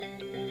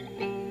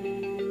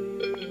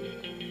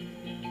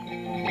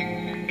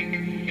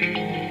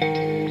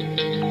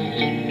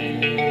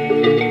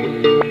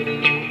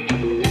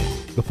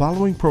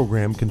following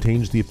program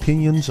contains the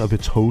opinions of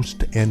its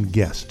host and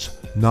guests,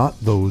 not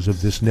those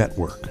of this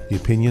network. The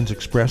opinions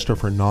expressed are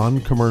for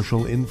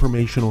non-commercial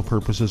informational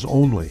purposes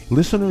only.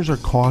 Listeners are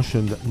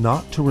cautioned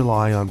not to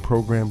rely on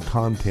program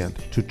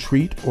content to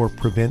treat or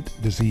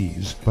prevent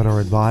disease, but are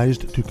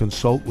advised to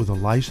consult with a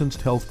licensed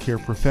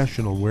healthcare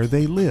professional where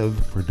they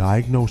live for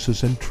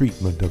diagnosis and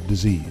treatment of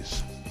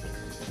disease.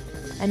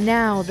 And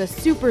now, the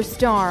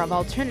superstar of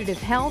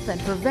alternative health and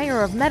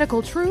purveyor of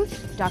medical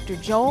truth, Dr.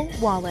 Joel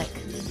Wallach.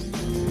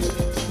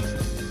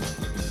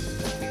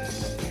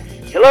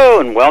 Hello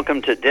and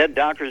welcome to Dead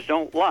Doctors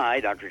Don't Lie.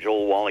 Dr.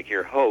 Joel Wallach,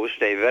 your host,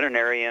 a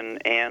veterinarian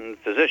and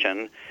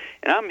physician.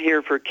 And I'm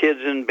here for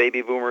kids and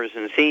baby boomers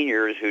and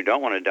seniors who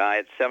don't want to die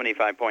at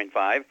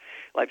 75.5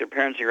 like their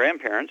parents and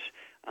grandparents.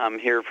 I'm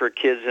here for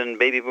kids and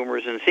baby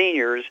boomers and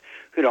seniors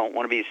who don't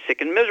want to be sick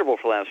and miserable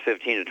for the last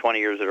 15 to 20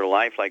 years of their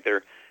life like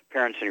their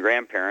parents and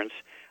grandparents.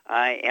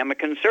 I am a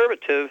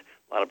conservative.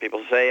 A lot of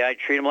people say I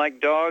treat them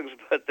like dogs,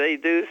 but they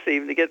do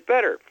seem to get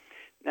better.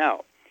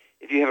 Now,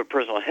 if you have a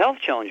personal health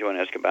challenge you want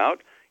to ask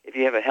about, if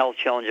you have a health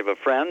challenge of a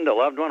friend, a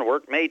loved one, a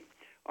workmate,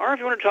 or if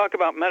you want to talk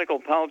about medical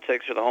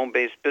politics or the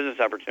home-based business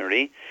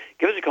opportunity,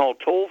 give us a call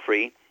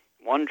toll-free,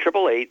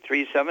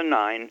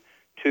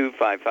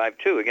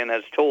 1-888-379-2552. Again,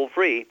 that's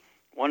toll-free,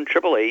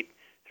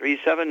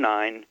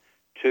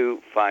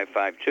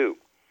 1-888-379-2552.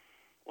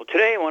 Well,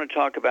 today I want to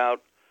talk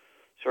about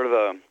sort of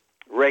a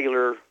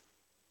regular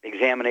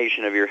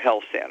examination of your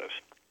health status,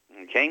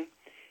 okay?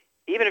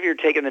 Even if you're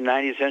taking the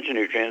 90 essential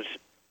nutrients,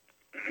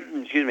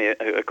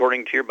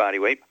 according to your body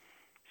weight,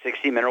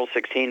 60 minerals,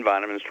 16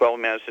 vitamins, 12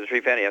 amino acids, 3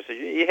 fatty acids,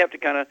 you have to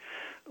kind of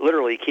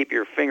literally keep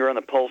your finger on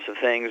the pulse of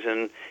things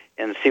and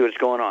see what's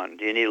going on.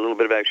 Do you need a little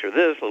bit of extra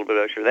this, a little bit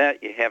of extra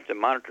that? You have to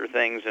monitor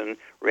things and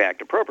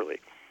react appropriately.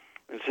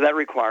 And so that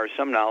requires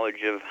some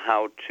knowledge of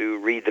how to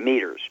read the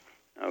meters,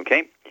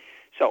 okay?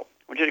 So I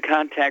want you to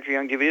contact your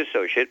Youngevity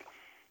associate,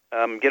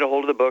 get a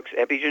hold of the books,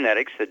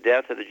 Epigenetics, The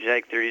Death of the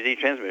Genetic Theory of Disease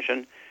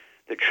Transmission,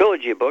 the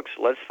trilogy of books,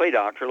 Let's Play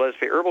Doctor, Let's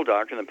Play Herbal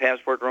Doctor, and the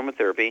Passport to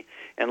Aromatherapy,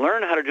 and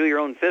learn how to do your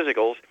own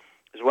physicals,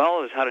 as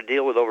well as how to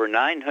deal with over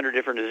 900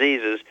 different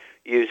diseases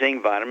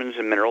using vitamins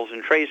and minerals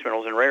and trace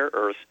minerals and rare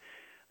earths,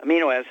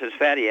 amino acids,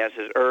 fatty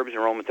acids, herbs,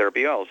 and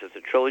aromatherapy oils. It's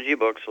a trilogy of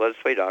books, Let's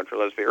Play Doctor,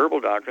 Let's Play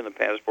Herbal Doctor, and the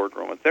Passport to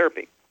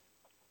Aromatherapy.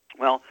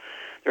 Well,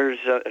 there's,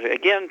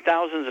 again,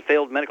 thousands of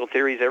failed medical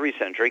theories every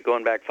century,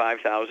 going back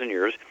 5,000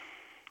 years,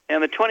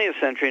 and the 20th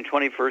century and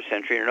 21st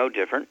century are no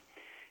different.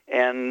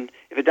 And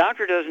if a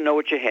doctor doesn't know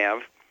what you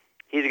have,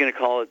 he's going to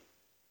call it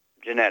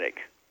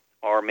genetic,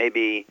 or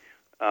maybe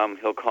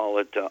he'll call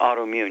it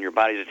autoimmune. Your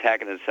body's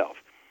attacking itself.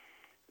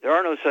 There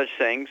are no such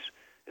things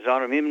as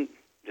autoimmune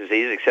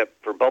disease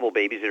except for bubble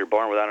babies that are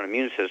born without an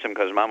immune system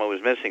because mama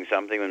was missing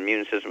something when the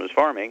immune system was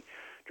farming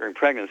during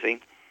pregnancy.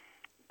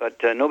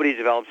 But nobody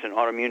develops an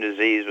autoimmune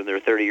disease when they're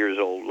 30 years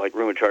old, like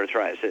rheumatoid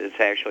arthritis. It's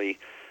actually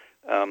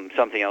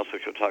something else,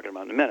 which we'll talk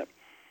about in a minute.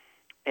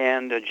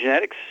 And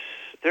genetics,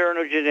 there are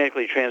no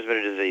genetically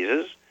transmitted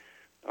diseases,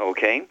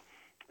 okay?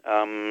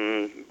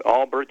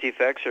 All birth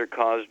defects are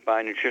caused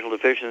by nutritional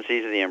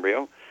deficiencies of the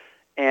embryo,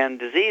 and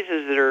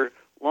diseases that are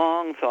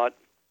long thought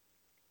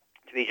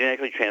to be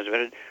genetically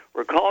transmitted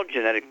were called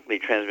genetically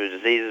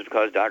transmitted diseases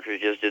because doctors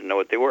just didn't know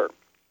what they were.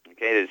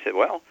 Okay, they said,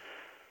 well,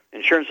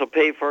 insurance will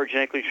pay for a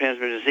genetically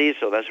transmitted disease,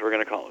 so that's what we're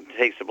going to call it. It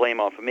takes the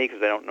blame off of me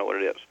because I don't know what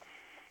it is.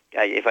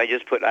 If I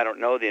just put I don't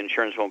know, the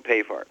insurance won't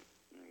pay for it.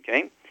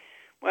 Okay?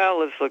 Well,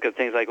 let's look at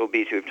things like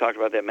obesity. We've talked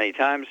about that many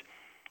times.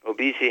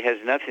 Obesity has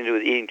nothing to do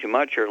with eating too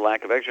much or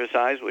lack of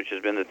exercise, which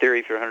has been the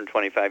theory for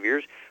 125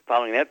 years.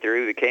 Following that theory,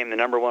 we became the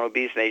number one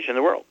obese nation in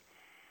the world.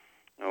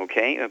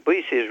 Okay?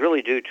 Obesity is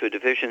really due to a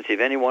deficiency of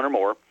any one or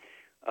more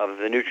of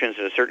the nutrients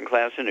in a certain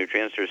class of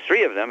nutrients. There's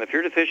 3 of them. If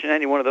you're deficient in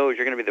any one of those,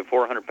 you're going to be the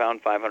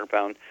 400-pound,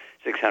 500-pound,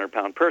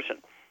 600-pound person.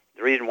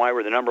 The reason why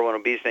we're the number one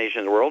obese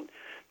nation in the world,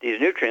 these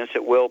nutrients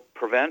that will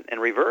prevent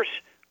and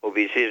reverse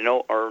obesity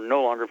are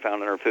no longer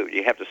found in our food.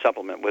 You have to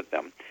supplement with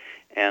them.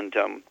 And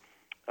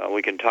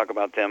we can talk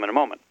about them in a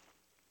moment.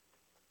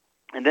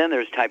 And then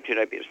there's type 2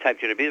 diabetes. Type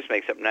 2 diabetes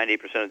makes up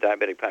 98% of the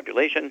diabetic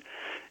population,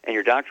 and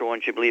your doctor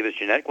wants you to believe it's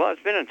genetic. Well,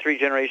 it's been in 3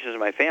 generations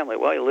of my family.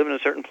 Well, you live in a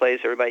certain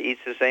place, everybody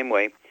eats the same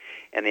way,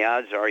 and the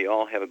odds are you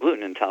all have a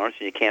gluten intolerance,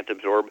 and you can't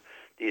absorb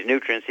these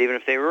nutrients even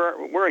if they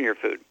were in your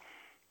food.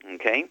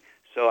 Okay?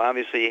 So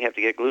obviously you have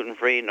to get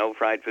gluten-free, no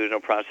fried foods, no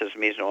processed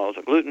meats, no oils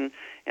of gluten,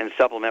 and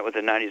supplement with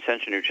the 90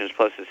 essential nutrients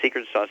plus the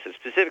secret sauce that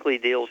specifically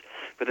deals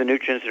with the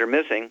nutrients that are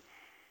missing,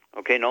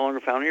 okay, no longer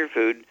found in your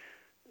food,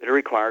 that are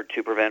required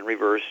to prevent and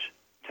reverse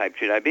type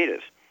 2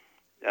 diabetes.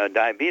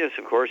 Diabetes,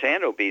 of course,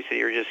 and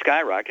obesity are just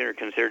skyrocketing, are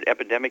considered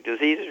epidemic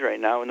diseases right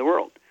now in the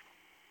world.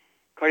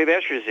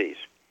 Cardiovascular disease,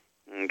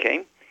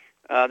 okay?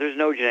 There's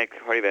no genetic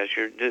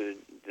cardiovascular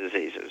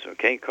diseases,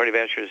 okay?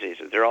 Cardiovascular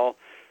diseases, they're all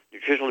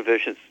nutritional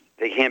deficiencies.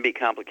 They can be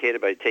complicated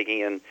by taking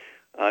in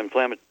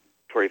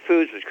inflammatory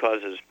foods, which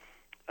causes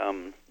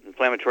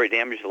inflammatory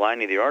damage to the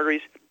lining of the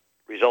arteries,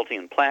 resulting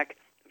in plaque,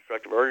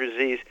 obstructive artery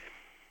disease.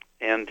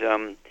 And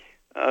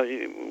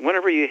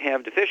whenever you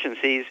have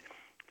deficiencies,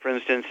 for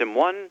instance, in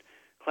one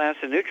class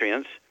of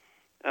nutrients,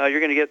 you're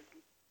going to get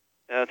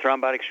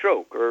thrombotic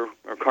stroke or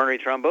coronary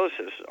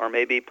thrombosis or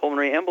maybe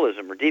pulmonary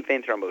embolism or deep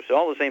vein thrombosis.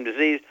 All the same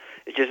disease.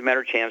 It's just a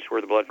matter of chance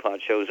where the blood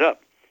clot shows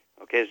up.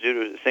 Okay, it's due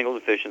to a single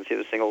deficiency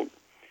of a single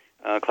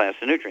class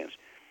of nutrients.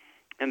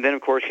 And then,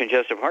 of course,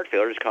 congestive heart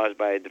failure is caused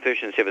by a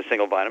deficiency of a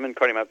single vitamin.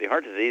 Cardiomyopathy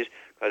heart disease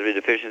caused by a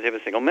deficiency of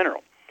a single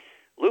mineral.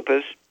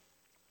 Lupus,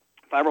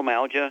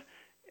 fibromyalgia,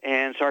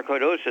 and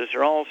sarcoidosis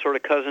are all sort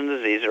of cousin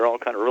diseases. They're all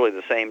kind of really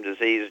the same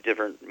disease,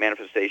 different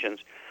manifestations.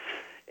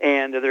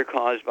 And they're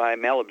caused by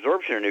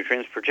malabsorption of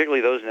nutrients,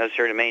 particularly those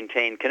necessary to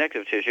maintain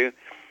connective tissue,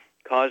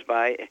 caused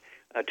by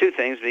two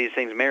things. These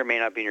things may or may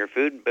not be in your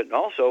food, but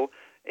also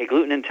a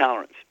gluten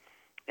intolerance.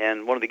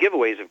 And one of the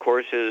giveaways, of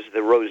course, is the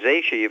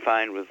rosacea you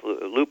find with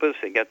lupus.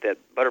 They get that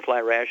butterfly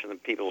rash on the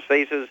people's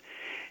faces,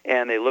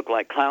 and they look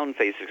like clown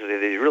faces because they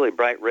have these really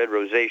bright red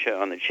rosacea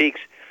on the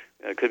cheeks.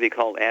 It could be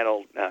called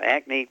adult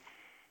acne.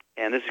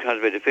 And this is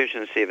caused by a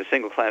deficiency of a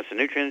single class of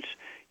nutrients.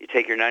 You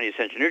take your 90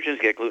 essential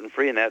nutrients, get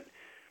gluten-free, and that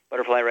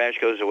butterfly rash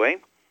goes away.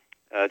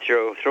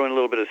 Throw in a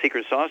little bit of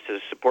secret sauce to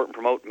support and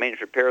promote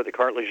maintenance repair of the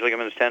cartilage,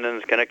 ligaments,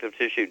 tendons, connective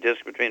tissue,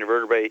 disc between the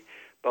vertebrae,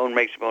 bone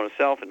makes the bone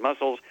itself, and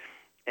muscles.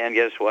 And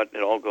guess what?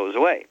 It all goes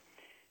away.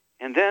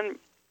 And then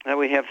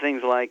we have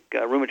things like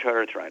rheumatoid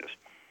arthritis.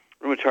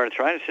 Rheumatoid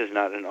arthritis is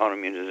not an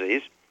autoimmune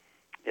disease.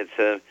 It's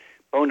a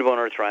bone-to-bone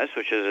arthritis,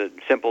 which is a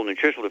simple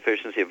nutritional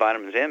deficiency of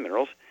vitamins and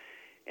minerals.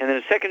 And then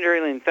it's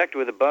secondarily infected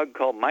with a bug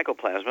called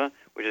mycoplasma,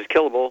 which is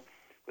killable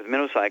with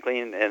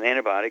minocycline, an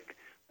antibiotic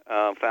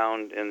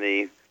found in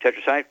the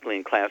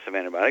tetracycline class of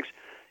antibiotics.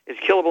 It's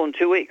killable in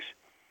 2 weeks.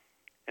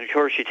 And, of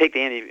course, you take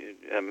the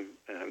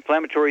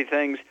anti-inflammatory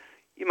things,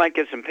 you might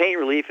get some pain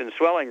relief and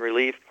swelling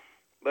relief,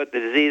 but the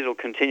disease will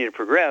continue to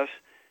progress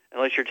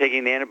unless you're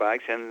taking the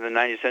antibiotics and the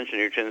 90 essential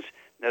nutrients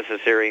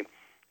necessary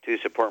to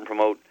support and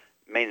promote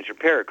maintenance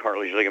repair,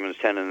 cartilage, ligaments,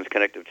 tendons,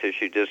 connective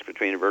tissue, disc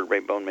between the vertebrae,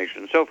 bone mixture,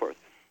 and so forth.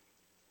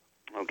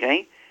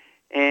 Okay?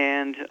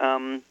 And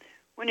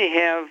when you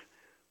have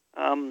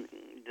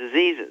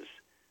diseases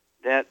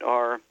that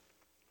are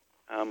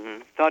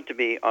thought to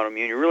be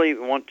autoimmune, you really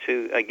want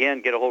to,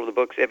 again, get a hold of the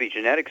books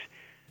Epigenetics,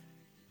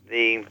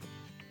 The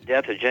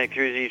Death of Genetic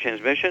Disease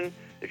Transmission,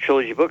 the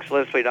trilogy books,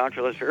 Let's Play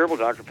Doctor, Let's Play Herbal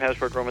Doctor,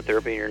 Passport to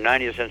Aromatherapy, and your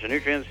 90 essential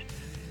nutrients,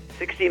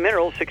 60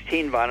 minerals,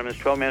 16 vitamins,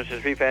 12 amino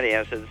acids, 3 fatty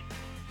acids.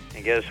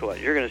 And guess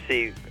what? You're going to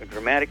see a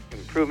dramatic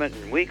improvement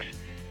in weeks,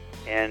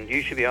 and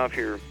you should be off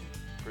your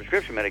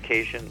prescription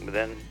medication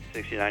within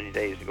 60, 90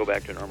 days to go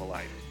back to normal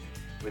life.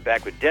 We'll be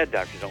back with Dead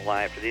Doctors Don't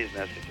Lie after these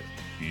messages.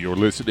 You're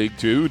listening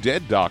to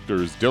Dead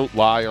Doctors Don't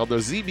Lie on the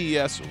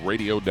ZBS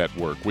Radio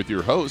Network with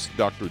your host,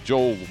 Dr.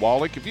 Joel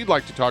Wallach. If you'd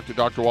like to talk to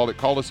Dr. Wallach,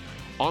 call us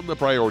on the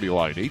priority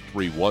line,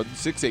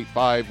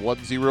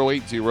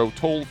 831-685-1080,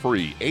 toll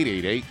free,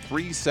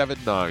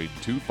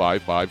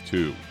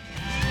 888-379-2552.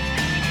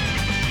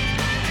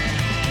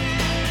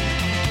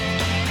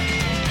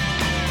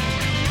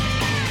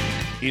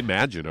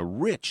 Imagine a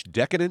rich,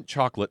 decadent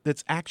chocolate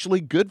that's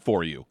actually good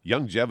for you.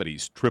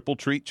 Youngevity's Triple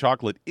Treat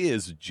chocolate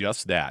is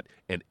just that,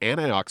 an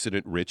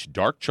antioxidant-rich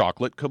dark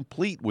chocolate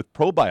complete with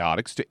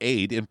probiotics to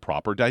aid in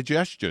proper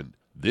digestion.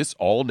 This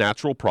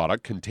all-natural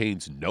product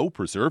contains no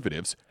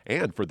preservatives,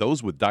 and for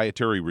those with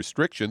dietary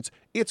restrictions,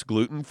 it's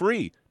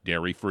gluten-free,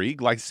 dairy-free,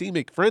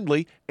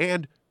 glycemic-friendly,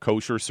 and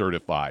kosher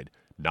certified.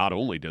 Not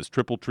only does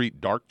Triple Treat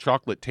dark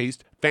chocolate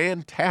taste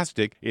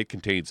fantastic, it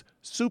contains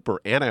super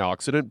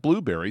antioxidant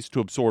blueberries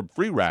to absorb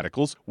free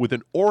radicals with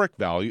an ORAC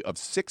value of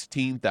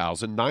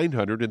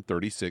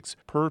 16,936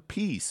 per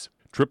piece.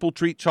 Triple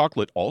Treat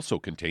chocolate also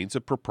contains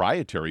a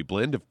proprietary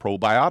blend of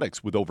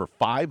probiotics with over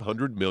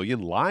 500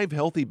 million live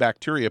healthy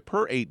bacteria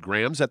per 8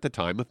 grams at the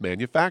time of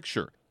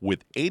manufacture,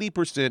 with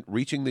 80%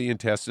 reaching the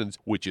intestines,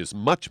 which is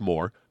much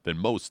more than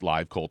most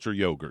live culture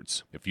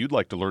yogurts. If you'd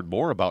like to learn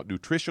more about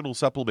nutritional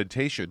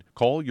supplementation,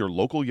 call your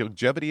local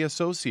Youngevity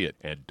associate,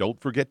 and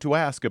don't forget to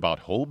ask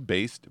about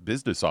home-based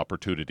business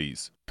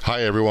opportunities.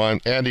 Hi everyone,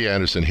 Andy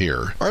Anderson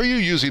here. Are you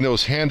using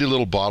those handy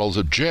little bottles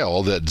of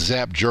gel that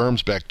zap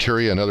germs,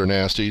 bacteria, and other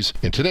nasties?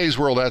 In today's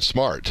world, that's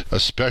smart,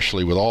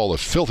 especially with all the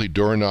filthy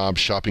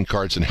doorknobs, shopping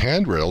carts, and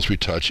handrails we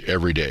touch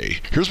every day.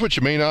 Here's what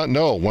you may not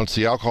know. Once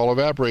the alcohol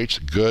evaporates,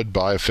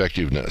 goodbye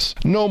effectiveness.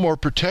 No more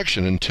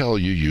protection until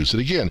you use it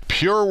again.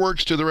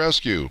 PureWorks to the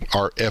rescue.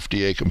 Our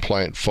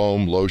FDA-compliant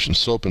foam, lotion,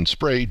 soap, and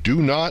spray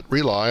do not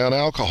rely on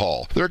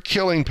alcohol. Their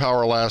killing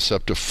power lasts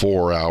up to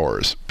 4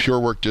 hours.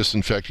 PureWorks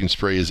disinfecting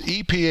spray is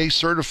EPA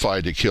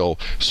certified to kill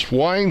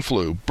swine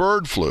flu,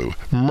 bird flu,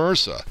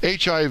 MRSA,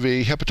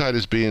 HIV,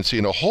 hepatitis B and C,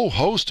 and a whole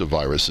host of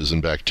viruses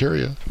and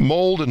bacteria.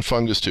 Mold and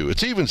fungus too.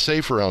 It's even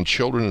safe around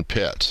children and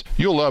pets.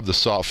 You'll love the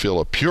soft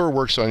feel of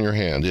PureWorks on your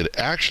hand. It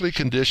actually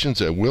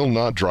conditions and will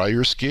not dry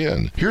your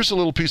skin. Here's a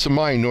little peace of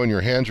mind knowing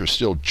your hands are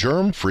still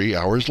germ-free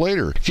hours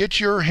later.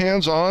 Get your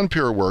hands on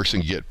PureWorks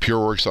and get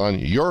PureWorks on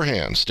your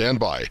hands. Stand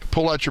by.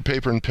 Pull out your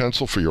paper and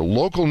pencil for your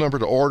local number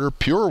to order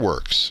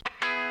PureWorks.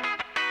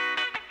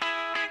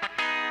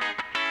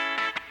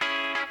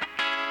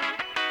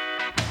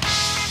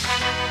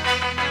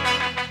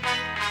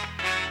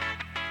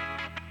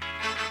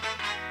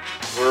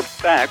 We're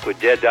Back with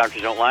Dead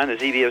Doctors Don't Lie on the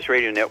ZBS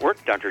Radio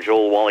Network. Dr.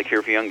 Joel Wallach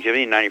here for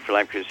Youngevity, 90 for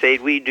Life Crusade.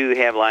 We do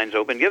have lines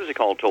open. Give us a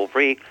call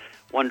toll-free,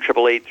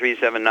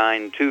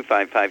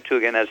 1-888-379-2552.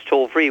 Again, that's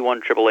toll-free,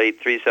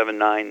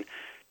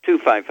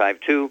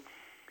 1-888-379-2552.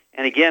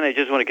 And again, I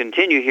just want to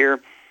continue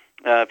here.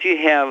 If you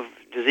have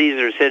diseases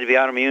that are said to be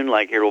autoimmune,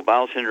 like irritable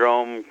bowel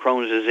syndrome,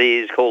 Crohn's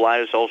disease,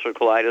 colitis, ulcerative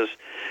colitis,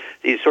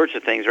 these sorts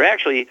of things are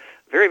actually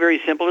very, very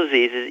simple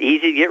diseases,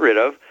 easy to get rid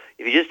of.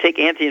 If you just take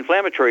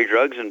anti-inflammatory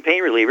drugs and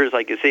pain relievers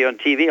like you see on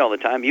TV all the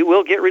time, you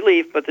will get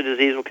relief, but the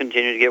disease will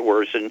continue to get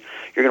worse, and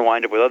you're going to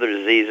wind up with other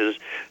diseases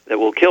that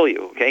will kill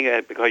you,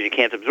 okay, because you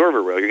can't absorb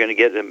it well. You're going to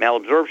get a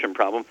malabsorption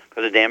problem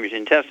because of damaged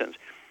intestines.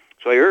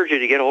 So I urge you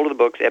to get a hold of the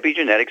books,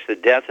 Epigenetics, The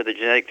Death of the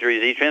Genetic Theory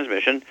of Disease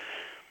Transmission,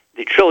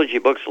 the trilogy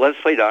books,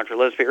 Let's Play Doctor,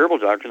 Let's Play Herbal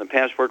Doctor, and the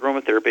Passport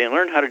Aromatherapy, and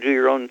learn how to do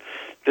your own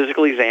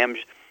physical exams.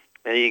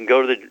 And you can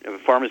go to the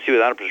pharmacy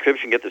without a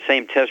prescription, get the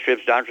same test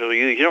strips doctors will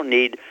use. You don't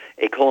need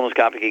a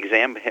colonoscopic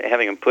exam,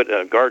 having them put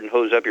a garden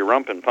hose up your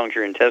rump and puncture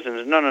your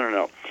intestines.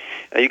 No.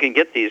 You can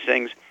get these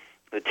things,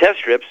 the test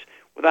strips,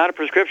 without a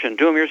prescription.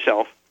 Do them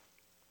yourself,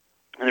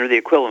 and they're the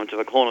equivalent of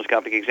a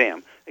colonoscopic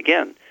exam.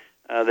 Again,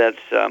 that's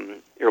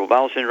irritable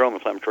bowel syndrome,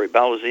 inflammatory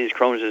bowel disease,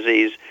 Crohn's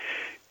disease,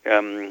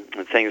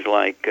 things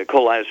like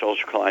colitis,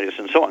 ulcerative colitis,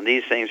 and so on.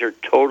 These things are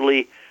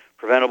totally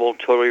preventable,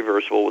 totally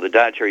reversible with a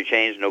dietary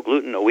change, no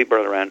gluten, no wheat,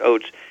 barley, round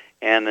oats,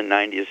 and the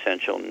 90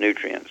 essential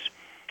nutrients.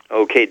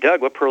 Okay,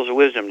 Doug, what pearls of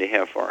wisdom do you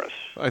have for us?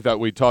 I thought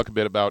we'd talk a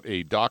bit about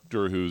a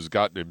doctor who's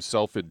gotten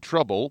himself in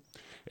trouble,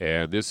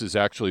 and this is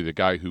actually the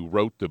guy who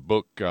wrote the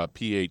book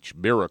pH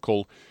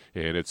Miracle,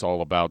 and it's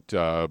all about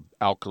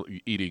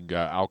eating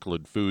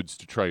alkaline foods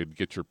to try and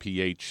get your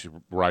pH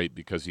right,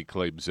 because he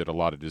claims that a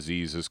lot of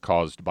disease is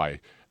caused by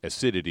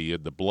acidity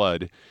in the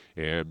blood.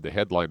 And the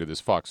headline of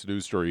this Fox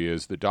News story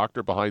is, "The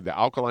doctor behind the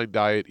alkaline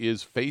diet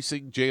is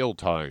facing jail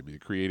time." The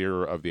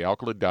creator of the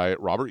alkaline diet,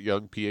 Robert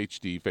Young,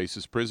 Ph.D.,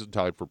 faces prison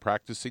time for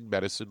practicing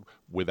medicine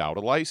without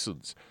a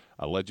license.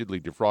 Allegedly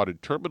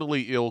defrauded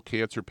terminally ill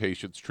cancer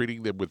patients,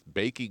 treating them with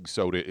baking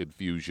soda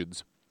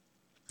infusions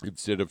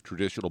instead of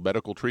traditional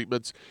medical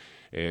treatments.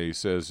 And he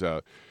says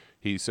that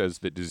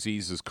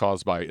disease is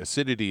caused by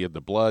acidity in the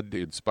blood,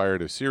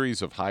 inspired a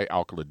series of high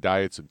alkaline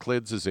diets and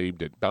cleanses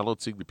aimed at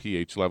balancing the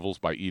pH levels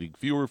by eating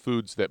fewer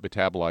foods that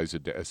metabolize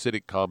into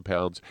acidic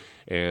compounds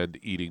and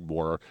eating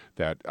more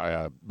that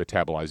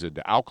metabolize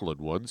into alkaline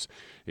ones.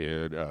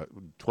 In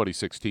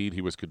 2016,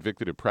 he was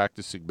convicted of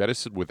practicing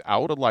medicine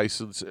without a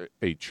license,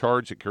 a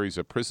charge that carries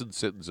a prison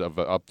sentence of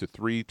up to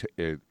 3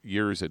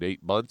 years and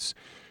 8 months.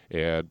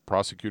 And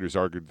prosecutors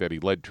argued that he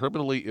led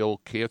terminally ill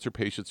cancer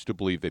patients to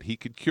believe that he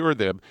could cure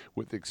them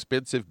with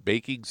expensive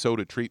baking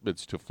soda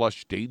treatments to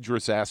flush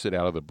dangerous acid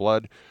out of the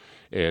blood.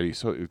 And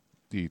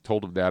he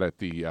told him that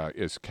at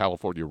his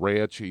California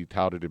ranch. He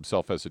touted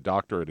himself as a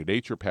doctor and a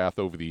naturopath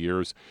over the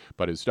years,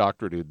 but his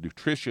doctorate in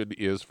nutrition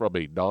is from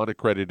a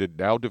non-accredited,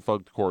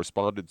 now-defunct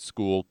correspondence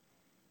school,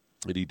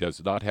 and he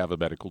does not have a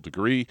medical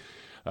degree.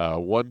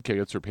 One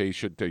cancer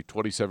patient, a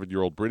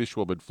 27-year-old British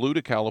woman, flew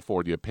to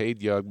California,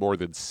 paid Young more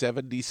than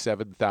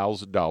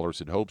 $77,000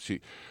 in hopes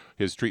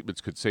his treatments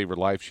could save her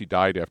life. She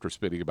died after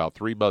spending about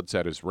 3 months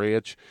at his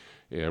ranch.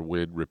 And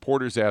when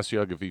reporters asked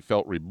Young if he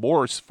felt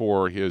remorse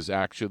for his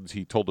actions,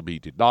 he told them he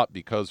did not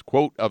because,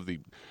 quote, of the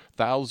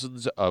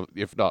thousands of,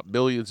 if not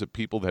millions of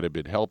people that have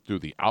been helped through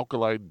the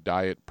alkaline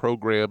diet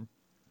program.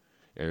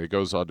 And it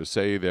goes on to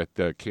say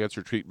that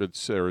cancer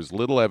treatments, there is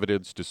little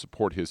evidence to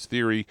support his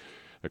theory.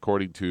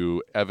 According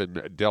to Evan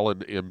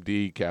Dellin,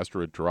 M.D.,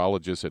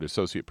 gastroenterologist and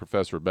associate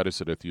professor of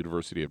medicine at the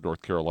University of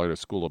North Carolina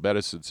School of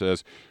Medicine,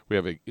 says we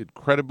have an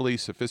incredibly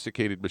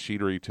sophisticated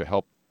machinery to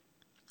help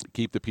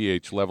keep the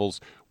pH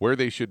levels where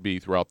they should be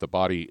throughout the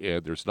body,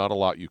 and there's not a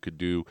lot you can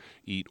do,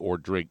 eat or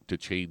drink to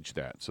change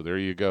that. So there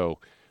you go.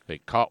 They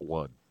caught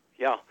one.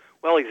 Yeah,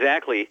 well,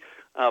 exactly.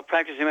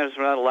 Practicing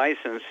medicine without a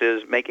license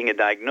is making a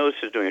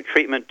diagnosis, doing a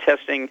treatment,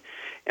 testing,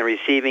 and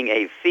receiving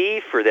a fee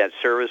for that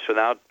service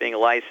without being a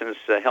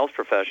licensed health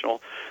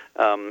professional.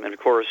 And, of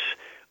course,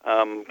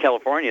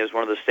 California is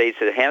one of the states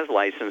that has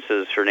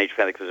licenses for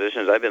naturopathic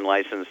physicians. I've been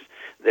licensed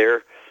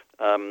there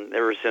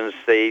ever since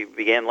they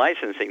began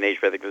licensing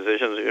naturopathic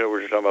physicians. You know,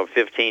 we're talking about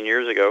 15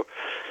 years ago.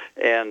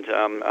 And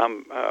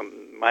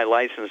my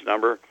license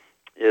number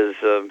is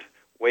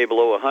way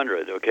below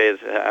 100, okay?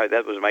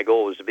 That was my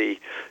goal, was to be,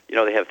 you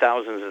know, they have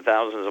thousands and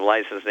thousands of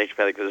licensed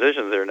naturopathic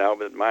physicians there now,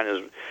 but my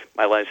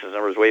license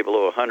number is way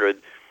below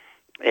 100.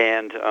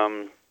 And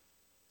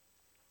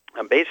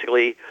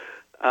basically,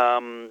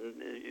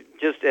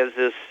 just as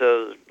this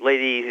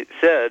lady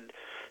said,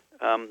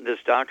 this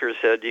doctor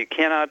said, you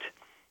cannot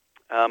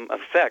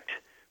affect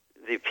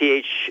the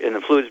pH in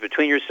the fluids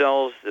between your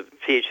cells, the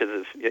pH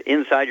of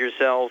inside your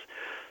cells,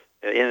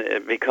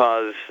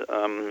 because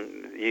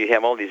you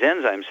have all these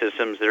enzyme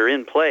systems that are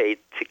in play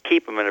to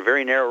keep them in a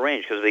very narrow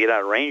range, because if they get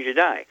out of range, you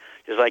die.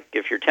 Just like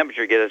if your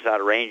temperature gets out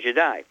of range, you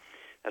die.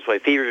 That's why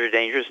fevers are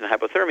dangerous and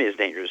hypothermia is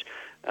dangerous.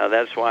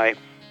 That's why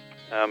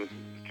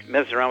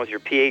messing around with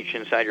your pH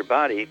inside your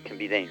body can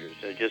be dangerous.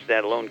 Just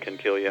that alone can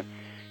kill you.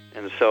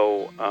 And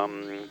so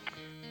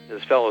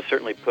this fellow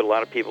certainly put a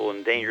lot of people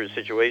in dangerous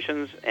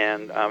situations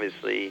and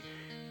obviously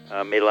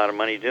made a lot of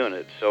money doing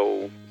it.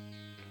 So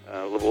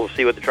we'll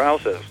see what the trial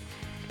says.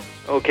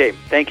 Okay,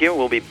 thank you.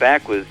 We'll be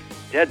back with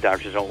Dead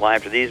Doctors Don't Lie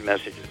after these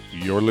messages.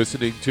 You're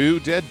listening to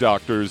Dead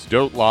Doctors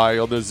Don't Lie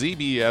on the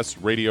ZBS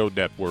Radio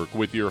Network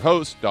with your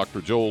host,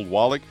 Dr. Joel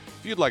Wallach.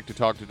 If you'd like to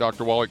talk to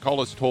Dr. Wallach,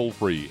 call us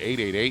toll-free,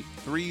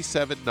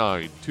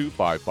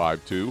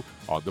 888-379-2552.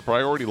 On the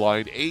priority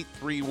line,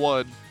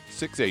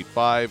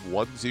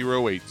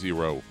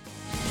 831-685-1080.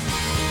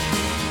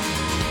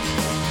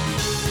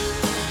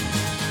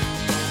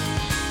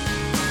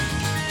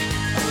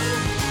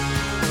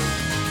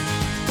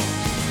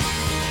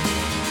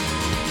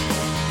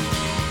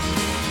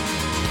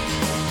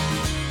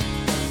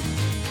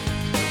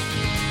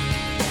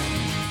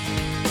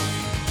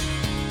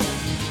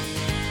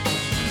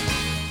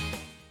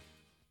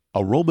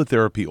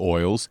 Aromatherapy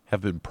oils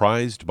have been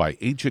prized by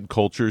ancient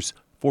cultures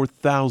for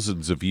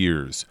thousands of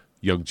years.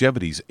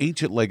 Youngevity's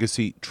ancient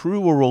legacy,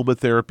 True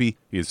Aromatherapy,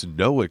 is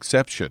no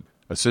exception.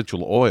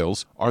 Essential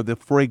oils are the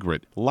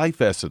fragrant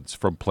life essence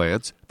from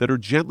plants that are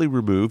gently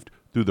removed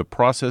through the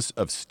process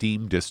of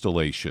steam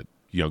distillation.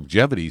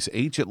 Youngevity's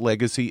ancient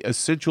legacy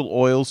essential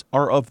oils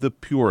are of the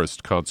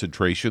purest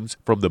concentrations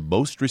from the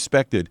most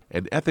respected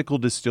and ethical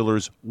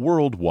distillers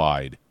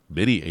worldwide.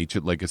 Many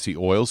ancient legacy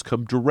oils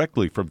come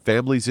directly from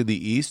families in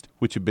the East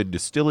which have been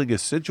distilling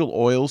essential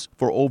oils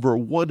for over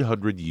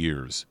 100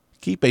 years.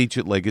 Keep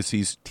Ancient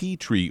Legacy's tea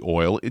tree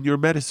oil in your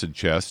medicine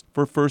chest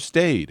for first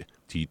aid.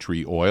 Tea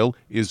tree oil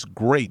is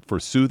great for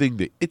soothing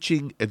the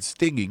itching and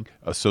stinging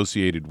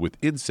associated with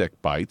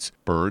insect bites,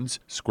 burns,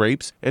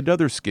 scrapes, and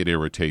other skin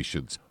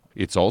irritations.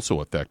 It's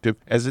also effective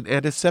as an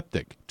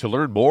antiseptic. To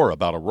learn more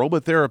about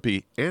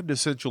aromatherapy and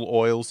essential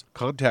oils,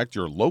 contact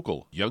your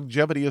local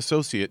Youngevity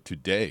associate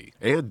today.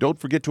 And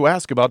don't forget to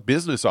ask about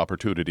business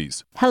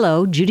opportunities.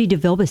 Hello, Judy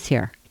DeVilbus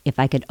here. If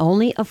I could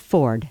only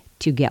afford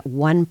to get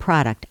one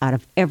product out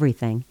of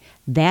everything,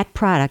 that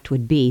product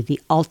would be the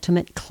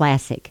Ultimate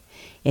Classic.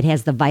 It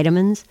has the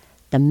vitamins,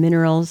 the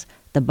minerals,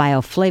 the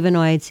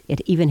bioflavonoids. It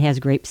even has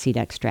grapeseed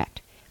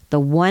extract. The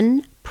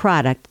one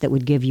product that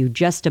would give you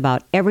just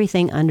about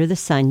everything under the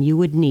sun you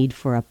would need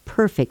for a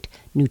perfect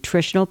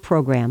nutritional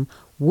program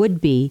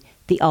would be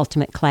the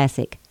Ultimate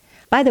Classic.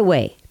 By the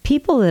way,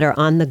 people that are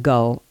on the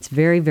go, it's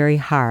very, very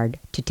hard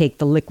to take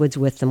the liquids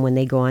with them when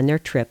they go on their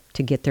trip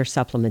to get their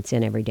supplements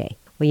in every day.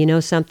 Well, you know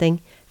something?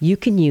 You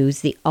can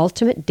use the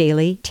Ultimate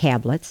Daily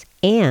tablets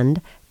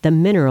and the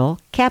mineral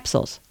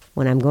capsules.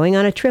 When I'm going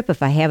on a trip,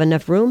 if I have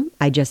enough room,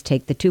 I just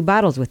take the 2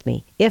 bottles with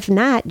me. If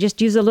not, just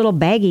use a little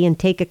baggie and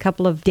take a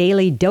couple of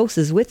daily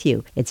doses with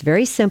you. It's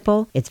very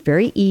simple. It's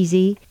very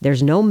easy.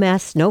 There's no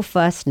mess, no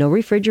fuss, no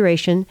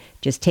refrigeration.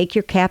 Just take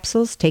your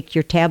capsules, take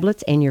your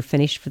tablets, and you're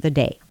finished for the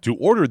day. To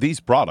order these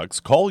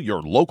products, call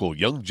your local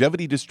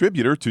Youngevity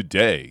distributor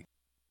today.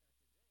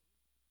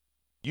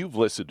 You've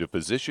listened to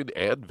physician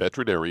and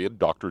veterinarian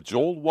Dr.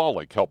 Joel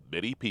Wallach help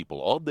many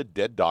people on the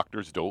Dead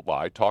Doctors Don't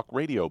Lie talk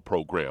radio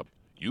program.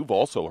 You've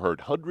also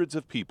heard hundreds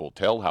of people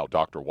tell how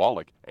Dr.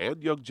 Wallach and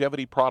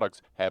Youngevity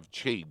products have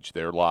changed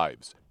their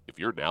lives. If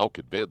you're now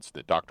convinced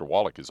that Dr.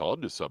 Wallach is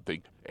onto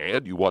something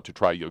and you want to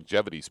try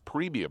Youngevity's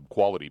premium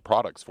quality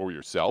products for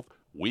yourself,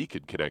 we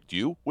can connect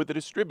you with a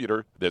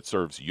distributor that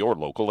serves your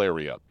local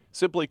area.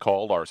 Simply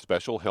call our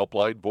special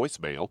helpline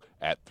voicemail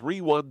at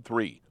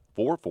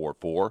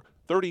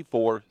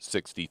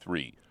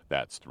 313-444-3463.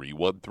 That's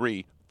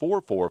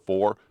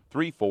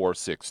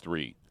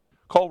 313-444-3463.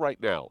 Call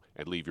right now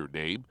and leave your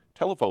name,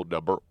 telephone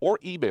number, or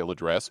email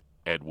address,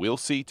 and we'll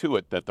see to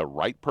it that the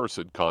right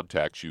person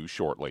contacts you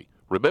shortly.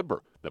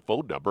 Remember, the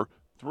phone number,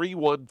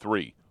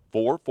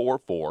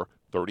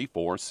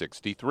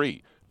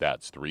 313-444-3463.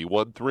 That's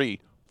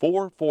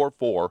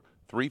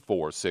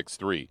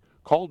 313-444-3463.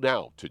 Call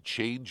now to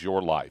change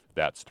your life.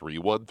 That's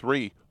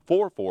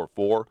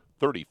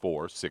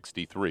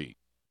 313-444-3463.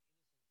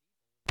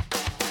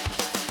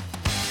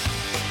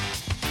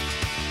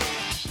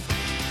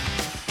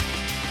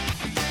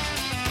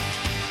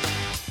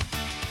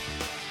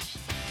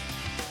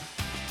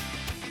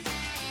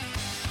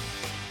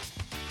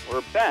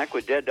 We're back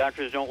with Dead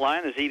Doctors Don't Lie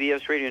on the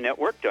ZBS Radio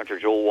Network. Dr.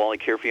 Joel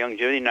Wallach here for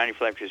Youngevity,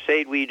 95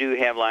 Crusade. We do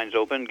have lines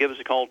open. Give us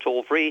a call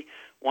toll-free,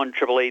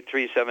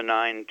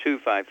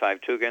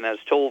 1-888-379-2552. Again,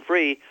 that's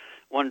toll-free,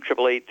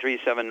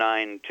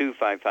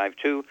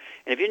 1-888-379-2552.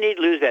 And if you need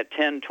to lose that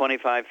 10,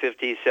 25,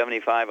 50,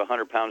 75,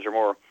 100 pounds or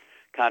more,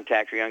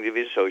 contact your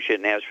Youngevity associate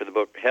and ask for the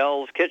book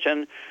Hell's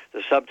Kitchen.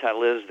 The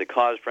subtitle is The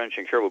Cause, Prevention,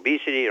 and Cure of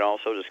Obesity. It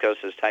also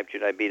discusses type 2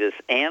 diabetes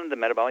and the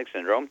metabolic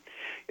syndrome.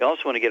 You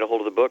also want to get a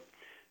hold of the book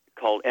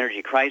called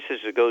Energy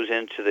Crisis. It goes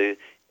into the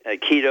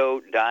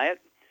keto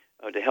diet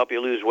to help you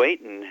lose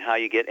weight and how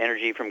you get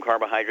energy from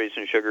carbohydrates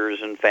and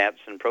sugars and fats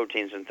and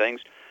proteins and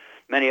things.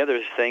 Many other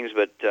things,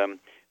 but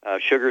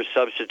sugar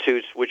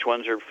substitutes, which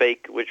ones are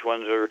fake, which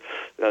ones are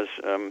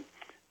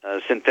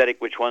synthetic,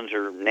 which ones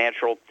are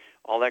natural,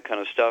 all that kind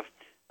of stuff.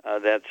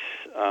 That's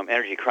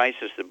Energy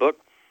Crisis, the book.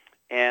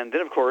 And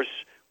then, of course,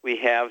 we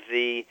have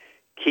the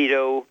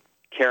Keto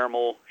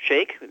Caramel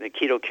Shake, the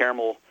Keto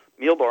Caramel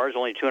meal bar is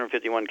only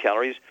 251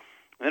 calories.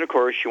 And then, of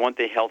course, you want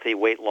the Healthy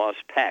Weight Loss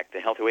Pack,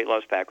 the Healthy Weight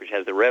Loss Pack, which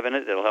has the Rev in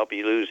it that'll help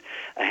you lose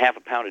a half a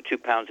pound to 2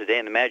 pounds a day.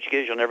 And the magic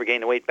is you'll never gain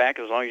the weight back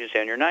as long as you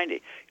stay on your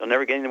 90. You'll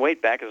never gain the weight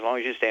back as long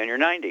as you stay on your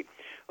 90.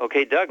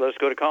 Okay, Doug, let's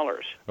go to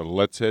callers.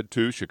 Let's head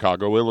to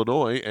Chicago,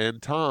 Illinois.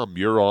 And Tom,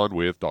 you're on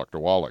with Dr.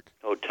 Wallach.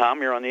 Oh,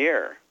 Tom, you're on the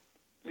air.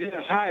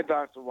 Yes, hi,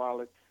 Dr.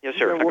 Wallach. Yes,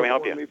 sir. How can we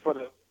help you?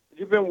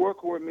 You've been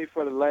working with me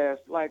for the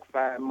last,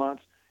 5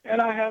 months,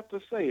 and I have to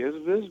say,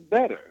 it's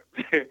better.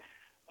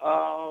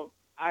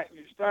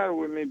 You started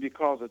with me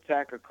because of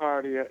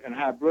tachycardia and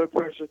high blood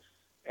pressure,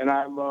 and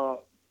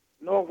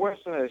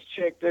Northwestern has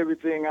checked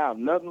everything out.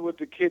 Nothing with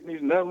the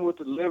kidneys, nothing with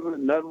the liver,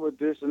 nothing with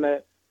this and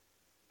that.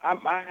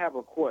 I have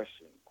a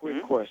question,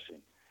 quick question.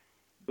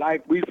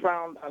 Like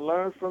I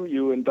learned from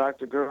you and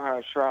Dr.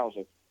 Gerhard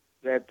Schrauzer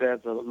that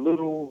there's a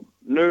little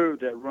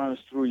nerve that runs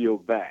through your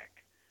back.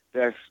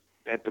 It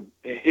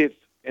hits,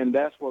 and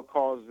that's what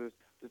causes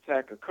the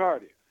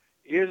tachycardia.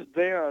 Is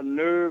there a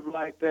nerve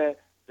like that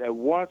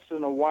once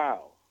in a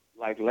while,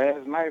 like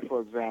last night,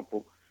 for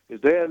example, is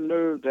there a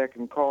nerve that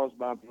can cause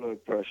my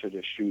blood pressure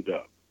to shoot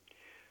up?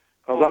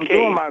 Because I'm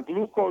doing my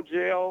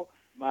glucogel,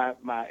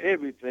 my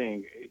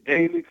everything,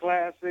 Daily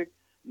Classic,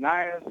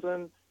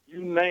 niacin,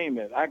 you name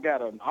it. I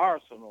got an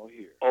arsenal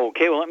here.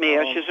 Okay, well, let me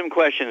ask you some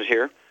questions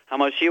here. How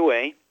much do you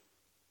weigh?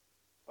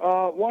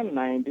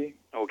 190.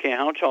 Okay,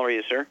 how tall are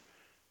you, sir?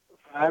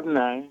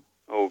 5'9".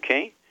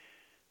 Okay,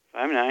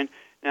 5'9".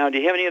 Now, do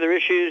you have any other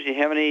issues? Do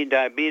you have any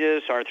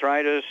diabetes,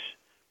 arthritis?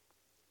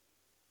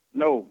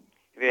 No.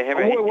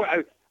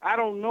 I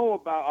don't know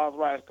about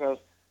arthritis because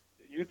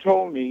you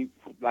told me,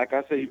 like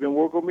I said, you've been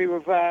working with me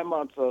for 5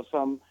 months or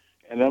something,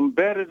 and I'm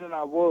better than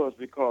I was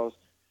because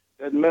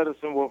that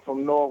medicine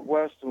from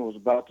Northwestern was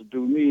about to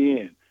do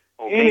me in.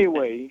 Okay.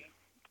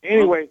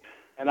 Anyway,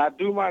 and I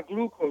do my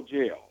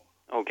glucogel.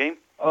 Okay.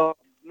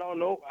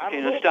 No, I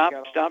okay, don't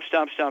now stop.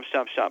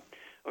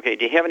 Okay,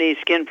 do you have any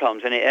skin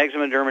problems, any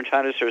eczema,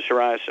 dermatitis, or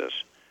psoriasis?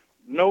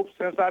 Nope.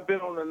 Since I've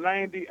been on the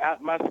 90,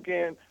 my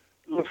skin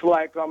looks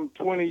like I'm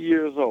 20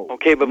 years old.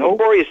 Okay, but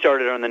before you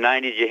started on the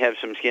 90, did you have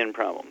some skin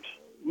problems?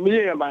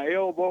 Yeah, my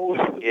elbows.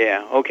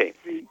 Yeah, okay.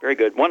 Very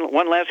good.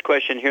 One last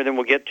question here, then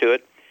we'll get to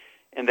it,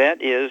 and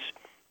that is,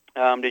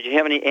 did you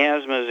have any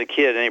asthma as a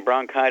kid, any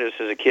bronchitis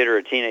as a kid or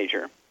a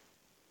teenager?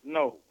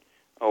 No.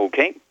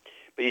 Okay.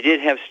 But you did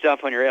have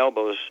stuff on your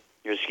elbows,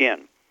 your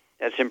skin.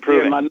 That's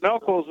improving. Yeah, my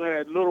knuckles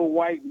had little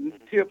white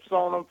tips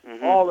on them.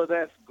 Mm-hmm. All of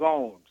that's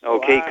gone. So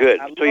okay,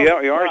 good. So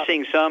you are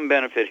seeing some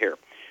benefit here.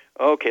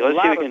 Okay,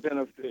 let's see if we can.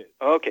 Benefit.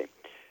 Okay.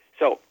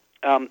 So,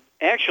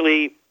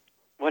 actually,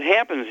 what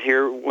happens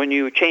here when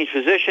you change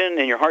position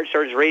and your heart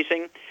starts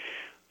racing,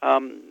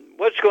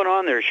 what's going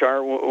on there,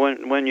 Char?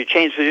 When you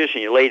change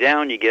position, you lay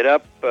down, you get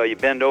up, you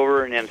bend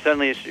over, and then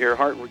suddenly your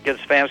heart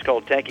gets fast,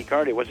 called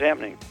tachycardia. What's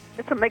happening?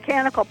 It's a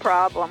mechanical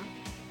problem.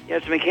 Yeah,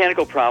 it's a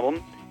mechanical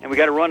problem, and we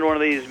got to run one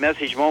of these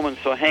message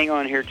moments, so hang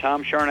on here,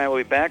 Tom. Char and I will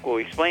be back. We'll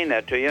explain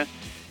that to you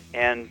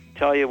and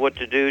tell you what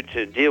to do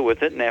to deal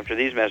with it, and after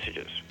these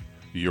messages.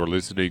 You're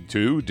listening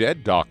to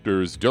Dead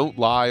Doctors Don't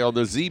Lie on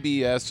the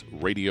ZBS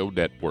Radio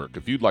Network.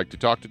 If you'd like to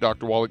talk to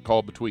Dr. Wallach,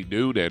 call between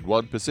noon and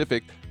 1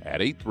 Pacific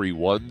at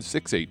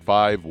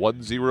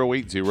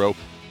 831-685-1080,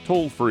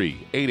 toll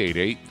free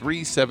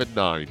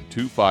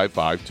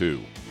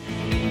 888-379-2552.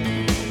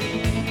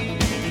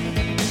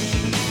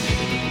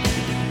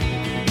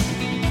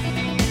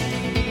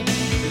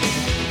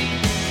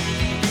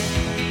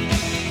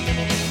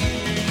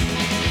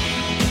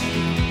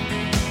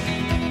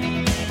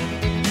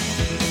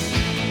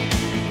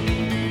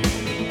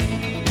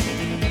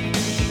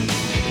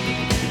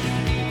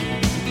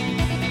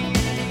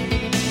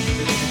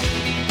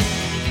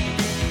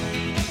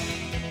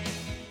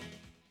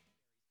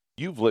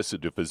 You've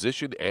listened to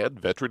physician and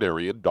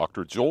veterinarian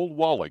Dr. Joel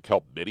Wallach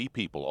help many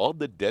people on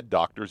the Dead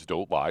Doctors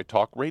Don't Lie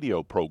talk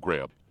radio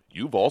program.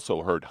 You've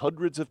also heard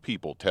hundreds of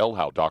people tell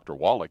how Dr.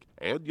 Wallach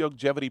and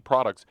Youngevity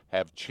products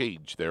have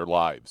changed their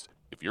lives.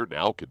 If you're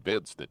now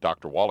convinced that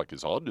Dr. Wallach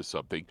is onto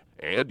something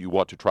and you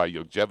want to try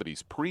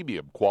Youngevity's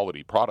premium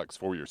quality products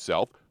for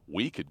yourself,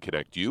 we can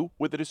connect you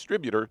with a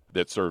distributor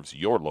that serves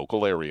your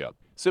local area.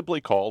 Simply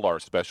call our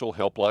special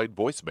helpline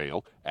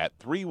voicemail at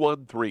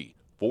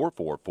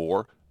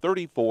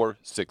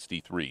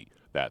 313-444-3463.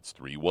 That's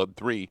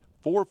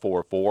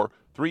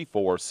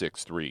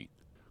 313-444-3463.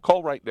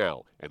 Call right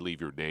now and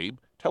leave your name,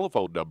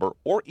 telephone number,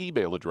 or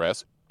email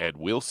address, and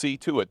we'll see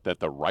to it that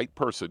the right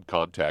person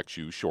contacts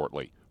you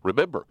shortly.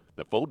 Remember,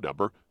 the phone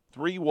number,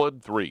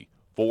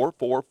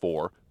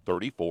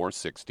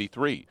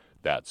 313-444-3463.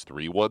 That's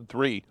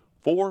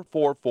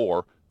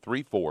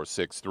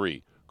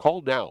 313-444-3463.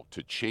 Call now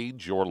to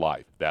change your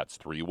life. That's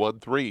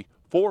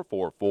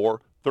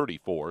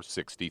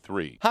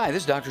 313-444-3463. Hi,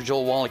 this is Dr.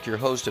 Joel Wallach, your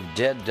host of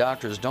Dead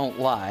Doctors Don't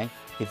Lie.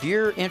 If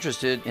you're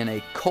interested in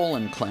a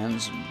colon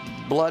cleanse,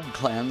 blood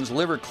cleanse,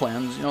 liver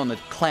cleanse, in the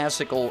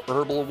classical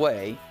herbal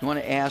way, you want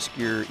to ask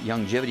your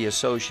Youngevity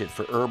associate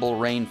for Herbal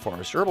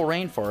Rainforest. Herbal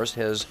Rainforest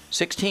has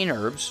 16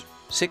 herbs,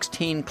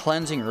 16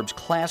 cleansing herbs,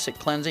 classic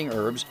cleansing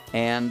herbs,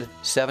 and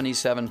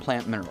 77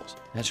 plant minerals.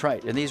 That's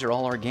right, and these are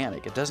all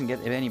organic. It doesn't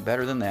get any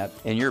better than that.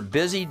 In your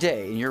busy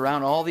day, and you're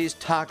around all these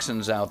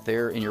toxins out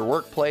there, in your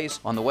workplace,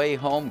 on the way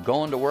home,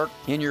 going to work,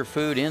 in your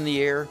food, in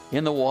the air,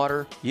 in the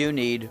water, you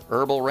need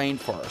Herbal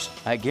Rainforest.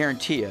 I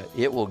guarantee you,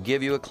 it will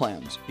give you a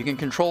cleanse. You can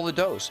control the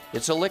dose.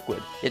 It's a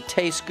liquid. It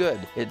tastes good.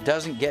 It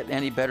doesn't get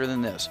any better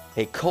than this.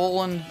 A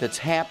colon that's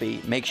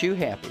happy makes you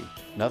happy.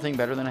 Nothing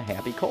better than a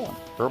happy colon.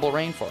 Herbal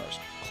Rainforest.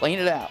 Clean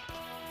it out.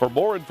 For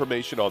more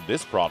information on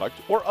this product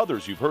or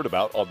others you've heard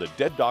about on the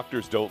Dead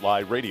Doctors Don't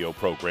Lie radio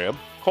program,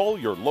 call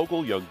your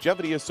local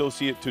Youngevity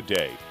associate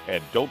today.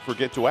 And don't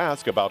forget to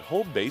ask about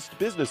home-based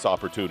business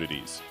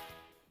opportunities.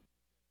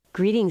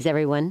 Greetings,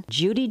 everyone.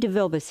 Judy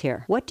DeVilbus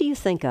here. What do you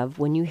think of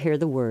when you hear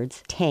the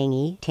words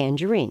tangy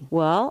tangerine?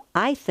 Well,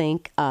 I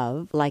think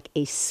of like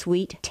a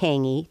sweet,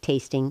 tangy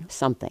tasting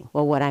something.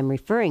 Well, what I'm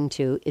referring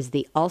to is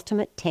the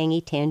Ultimate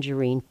Tangy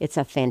Tangerine. It's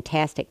a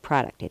fantastic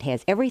product. It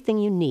has everything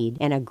you need,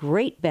 and a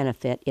great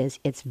benefit is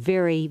it's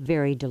very,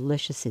 very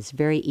delicious. It's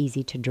very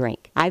easy to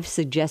drink. I've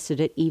suggested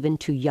it even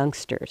to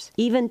youngsters.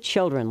 Even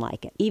children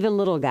like it. Even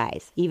little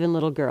guys. Even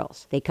little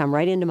girls. They come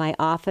right into my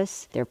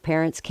office. Their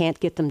parents can't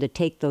get them to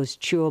take those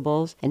chewables,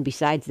 and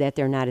besides that,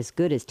 they're not as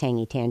good as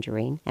Tangy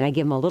Tangerine. And I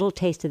give them a little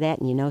taste of that,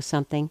 and you know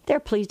something? They're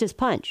pleased as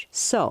punch.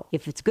 So,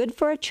 if it's good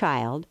for a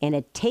child and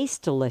it tastes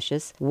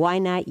delicious, why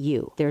not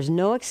you? There's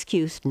no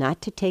excuse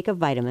not to take a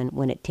vitamin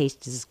when it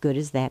tastes as good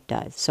as that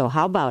does. So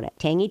how about it?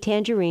 Tangy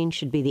Tangerine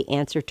should be the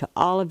answer to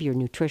all of your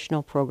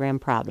nutritional program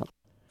problems.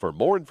 For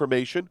more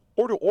information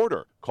or to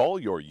order, call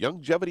your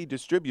Youngevity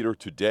distributor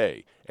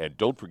today. And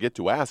don't forget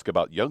to ask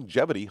about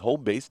Youngevity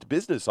home-based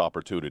business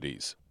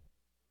opportunities.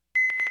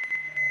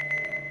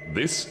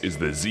 This is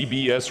the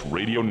ZBS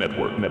Radio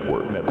Network.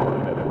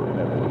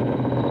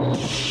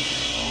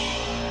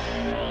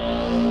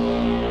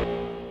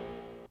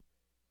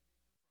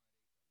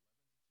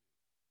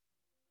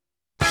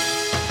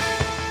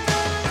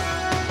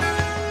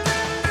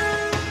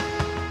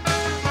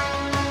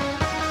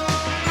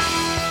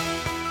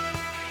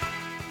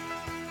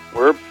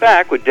 We're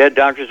back with Dead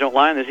Doctors Don't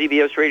Lie on the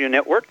ZBS Radio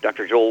Network.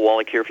 Dr. Joel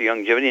Wallach here for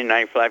Youngevity and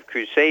 95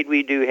 Crusade.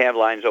 We do have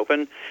lines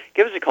open.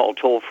 Give us a call,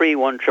 toll-free,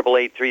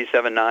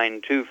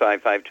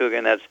 1-888-379-2552.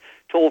 Again, that's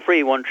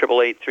toll-free,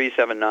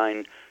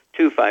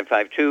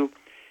 1-888-379-2552.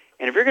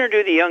 And if you're going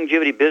to do the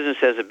Youngevity business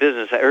as a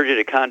business, I urge you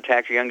to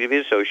contact your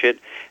Youngevity associate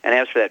and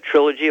ask for that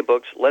trilogy of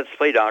books, Let's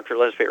Play Doctor,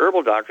 Let's Play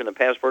Herbal Doctor, and the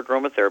Passport to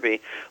Aromatherapy.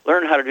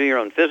 Learn how to do your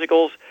own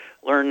physicals.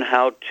 Learn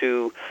how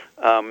to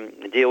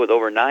deal with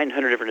over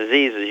 900 different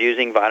diseases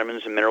using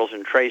vitamins and minerals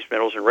and trace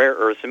minerals and rare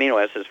earths,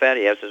 amino acids,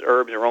 fatty acids,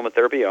 herbs, and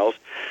aromatherapy oils.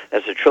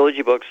 That's the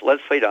trilogy books,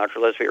 Let's Play Doctor,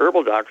 Let's Play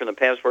Herbal Doctor, and the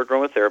Passport to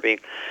Aromatherapy.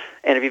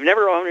 And if you've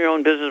never owned your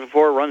own business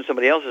before, run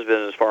somebody else's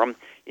business for them,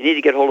 you need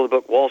to get hold of the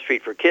book Wall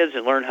Street for Kids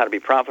and learn how to be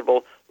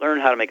profitable,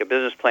 learn how to make a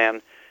business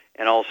plan,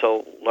 and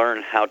also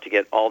learn how to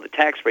get all the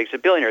tax breaks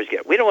that billionaires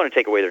get. We don't want to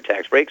take away their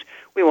tax breaks.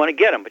 We want to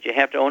get them, but you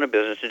have to own a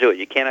business to do it.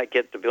 You cannot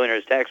get the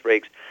billionaires' tax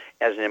breaks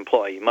as an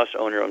employee. You must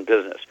own your own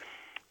business.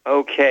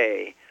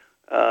 Okay.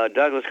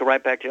 Doug, let's go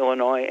right back to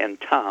Illinois and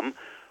Tom.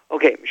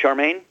 Okay,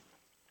 Charmaine?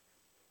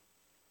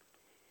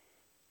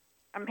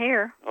 I'm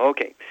here.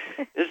 Okay.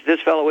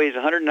 This fellow weighs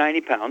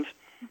 190 pounds.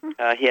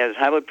 He has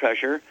high blood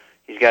pressure.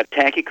 He's got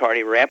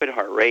tachycardia, rapid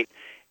heart rate,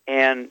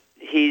 and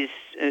he's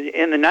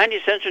in the 90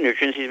 Essential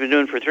Nutrients he's been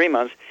doing for 3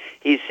 months.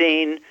 He's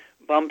seen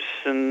bumps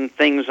and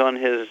things on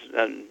his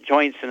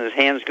joints and his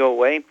hands go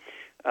away.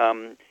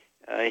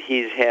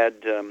 He's had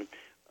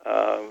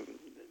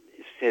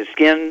his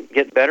skin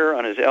get better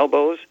on his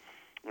elbows.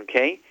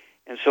 Okay,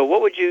 and so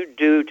what would you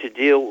do to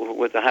deal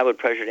with the high blood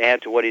pressure to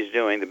add to what he's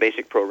doing, the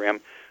basic program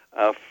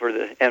for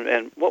the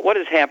and what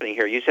is happening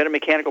here? You said a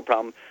mechanical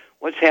problem.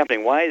 What's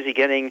happening? Why is he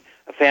getting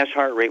a fast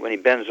heart rate when he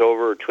bends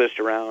over or twists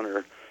around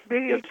or?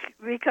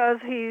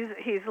 Because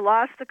he's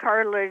lost the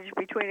cartilage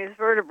between his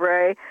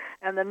vertebrae,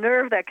 and the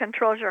nerve that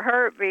controls your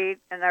heartbeat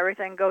and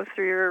everything goes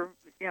through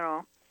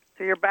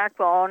your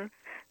backbone,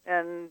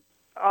 and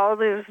all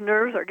those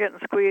nerves are getting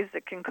squeezed.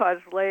 It can cause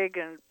leg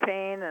and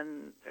pain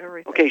and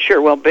everything. Okay, sure.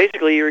 Well,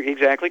 basically, you're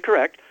exactly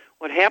correct.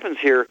 What happens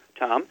here,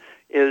 Tom,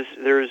 is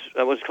there's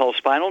what's called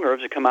spinal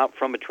nerves that come out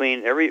from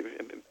between every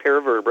pair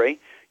of vertebrae.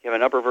 You have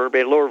an upper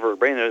vertebrae, lower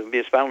vertebrae, and there'll be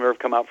a spinal nerve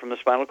come out from the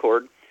spinal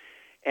cord.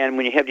 And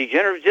when you have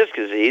degenerative disc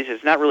disease,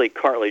 it's not really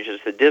cartilage.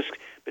 It's the disc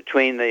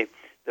between the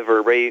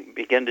vertebrae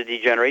begin to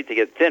degenerate. They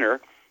get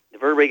thinner. The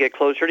vertebrae get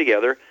closer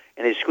together,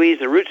 and they squeeze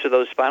the roots of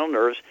those spinal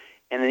nerves.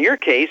 And in your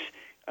case,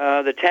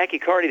 the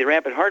tachycardia, the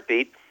rapid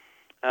heartbeat,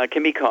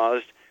 can be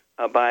caused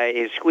by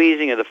a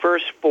squeezing of the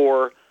first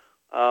four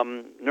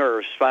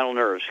nerves, spinal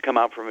nerves, come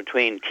out from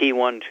between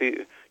T1,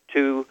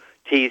 T2,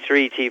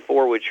 T3,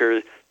 T4, which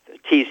are,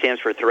 T stands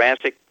for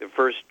thoracic, the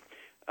first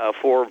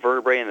four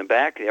vertebrae in the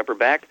back, the upper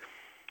back.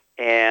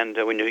 And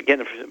when you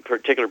get in a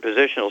particular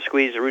position, it'll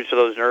squeeze the roots of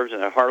those nerves,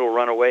 and the heart will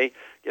run away,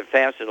 get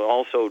fast. It'll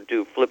also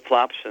do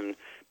flip-flops and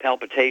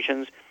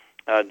palpitations.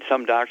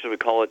 Some doctors would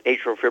call it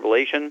atrial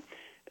fibrillation,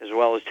 as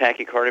well as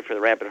tachycardia for the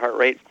rapid heart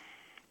rate.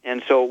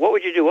 And so what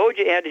would you do? What would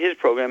you add to his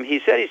program?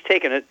 He said he's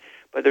taken it,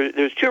 but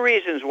there's two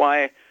reasons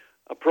why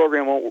a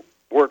program won't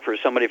work for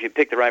somebody if you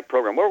pick the right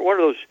program. What are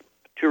those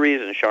two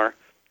reasons, Shar?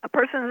 A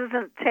person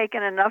isn't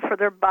taking enough for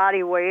their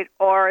body weight,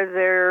 or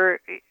they're,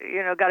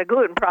 got a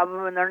gluten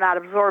problem and they're not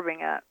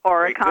absorbing it,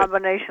 or a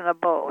combination of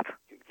both.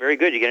 Very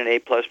good. You get an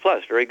A++.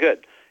 Very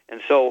good.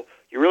 And so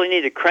you really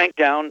need to crank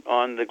down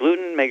on the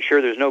gluten. Make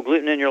sure there's no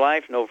gluten in your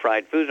life, no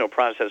fried foods, no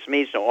processed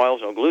meats, no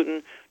oils, no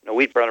gluten, no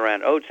wheat, bran,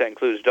 around oats. That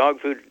includes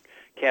dog food,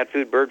 cat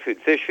food, bird food,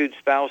 fish food,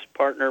 spouse,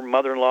 partner,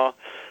 mother-in-law,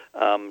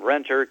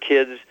 renter,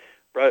 kids,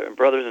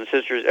 brothers and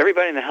sisters.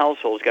 Everybody in the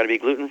household has got to be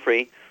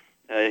gluten-free.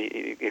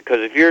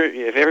 Because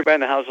if everybody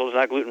in the household is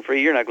not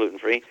gluten-free, you're not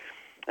gluten-free.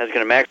 That's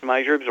going to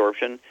maximize your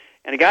absorption.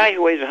 And a guy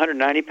who weighs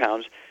 190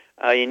 pounds,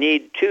 you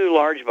need 2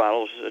 large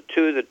bottles,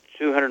 2 of the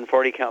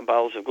 240-count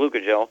bottles of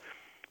Glucogel.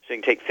 So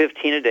you can take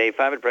 15 a day,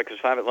 5 at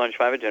breakfast, 5 at lunch,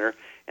 5 at dinner.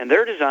 And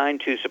they're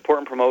designed to support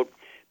and promote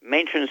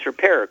maintenance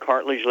repair,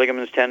 cartilage,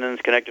 ligaments,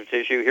 tendons, connective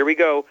tissue. Here we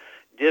go.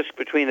 Disc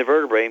between the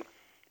vertebrae.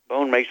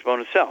 Bone makes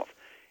bone itself.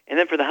 And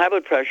then for the high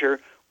blood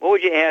pressure, what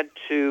would you add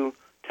to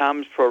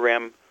Tom's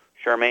program,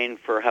 Charmaine,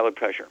 for high blood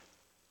pressure?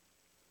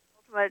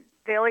 Ultimate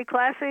Daily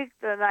Classic,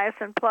 the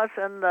Niacin Plus,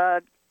 and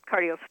the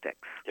Cardio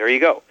Sticks. There you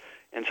go.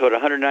 And so at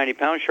 190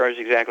 pounds, Char is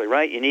exactly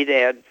right. You need to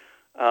add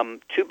 2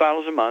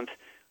 bottles a month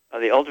of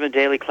the Ultimate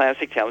Daily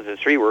Classic tablets.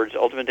 That's 3 words,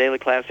 Ultimate Daily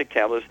Classic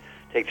tablets.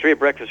 Take 3 at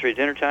breakfast, 3 at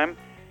dinner time.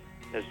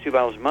 That's 2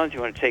 bottles a month.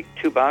 You want to take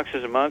 2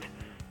 boxes a month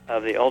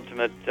of the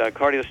Ultimate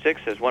Cardio Sticks.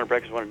 That's 1 at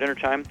breakfast, 1 at dinner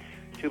time.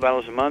 2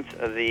 bottles a month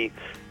of the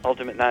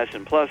Ultimate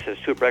Niacin Plus. That's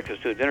 2 at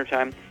breakfast, 2 at dinner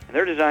time. And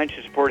they're designed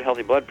to support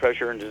healthy blood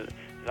pressure and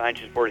designed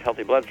to support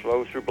healthy blood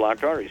flow through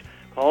blocked arteries.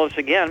 Call us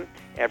again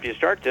after you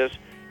start this.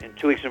 In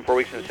 2 weeks and 4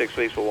 weeks and 6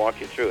 weeks, we'll walk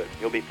you through it.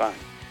 You'll be fine.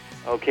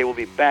 Okay, we'll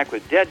be back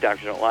with Dead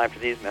Doctors Don't Lie after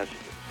these messages.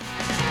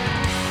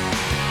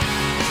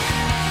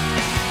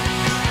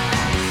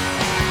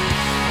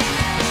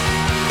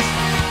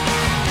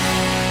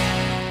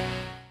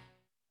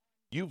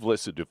 You've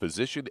listened to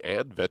physician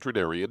and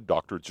veterinarian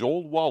Dr.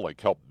 Joel Wallach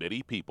help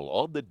many people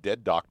on the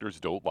Dead Doctors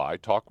Don't Lie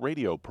talk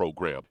radio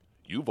program.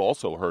 You've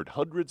also heard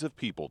hundreds of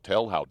people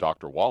tell how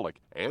Dr. Wallach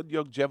and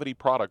Youngevity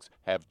products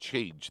have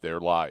changed their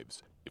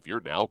lives. If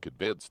you're now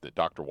convinced that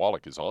Dr.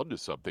 Wallach is onto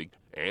something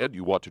and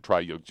you want to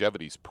try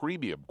Youngevity's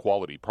premium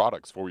quality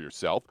products for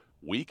yourself,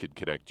 we can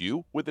connect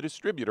you with a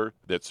distributor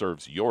that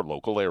serves your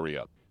local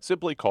area.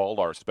 Simply call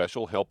our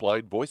special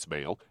helpline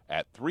voicemail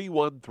at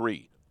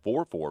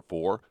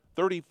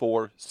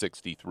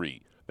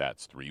 313-444-3463.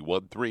 That's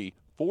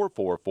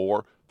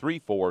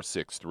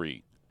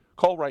 313-444-3463.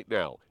 Call right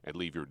now and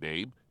leave your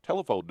name,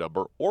 telephone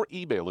number, or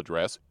email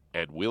address,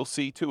 and we'll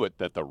see to it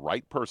that the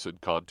right person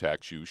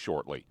contacts you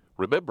shortly.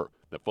 Remember,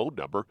 the phone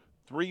number,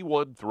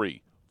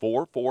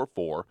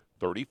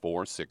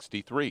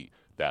 313-444-3463.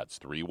 That's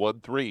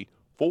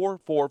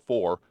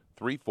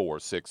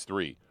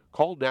 313-444-3463.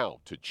 Call now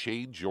to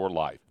change your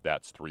life.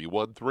 That's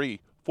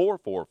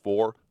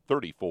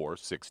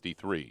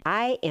 313-444-3463.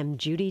 I am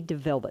Judy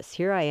DeVilbus.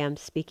 Here I am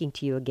speaking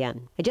to you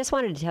again. I just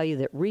wanted to tell you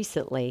that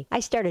recently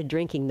I started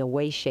drinking the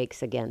Whey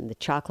Shakes again, the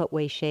chocolate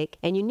Whey Shake.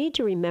 And you need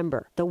to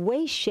remember, the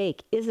Whey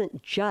Shake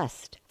isn't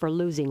just for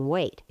losing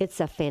weight. It's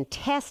a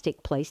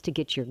fantastic place to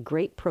get your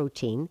great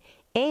protein.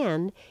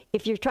 And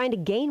if you're trying to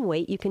gain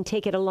weight, you can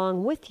take it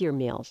along with your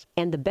meals.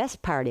 And the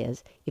best part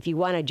is, if you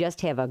want to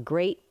just have a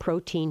great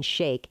protein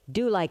shake,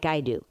 do like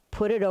I do.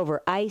 Put it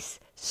over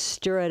ice,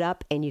 stir it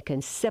up, and you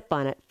can sip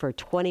on it for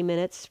 20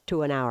 minutes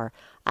to an hour.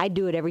 I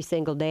do it every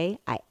single day.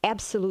 I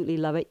absolutely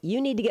love it. You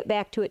need to get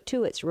back to it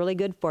too. It's really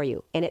good for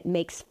you. And it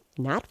makes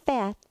not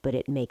fat, but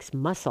it makes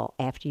muscle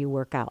after you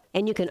work out.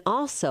 And you can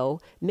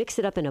also mix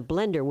it up in a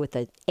blender with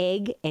an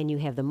egg, and you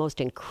have the most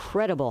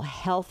incredible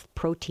health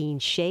protein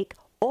shake.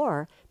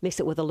 Or mix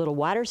it with a little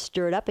water,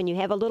 stir it up, and you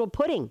have a little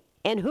pudding.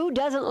 And who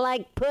doesn't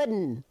like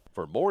pudding?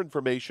 For more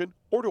information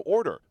or to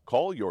order,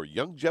 call your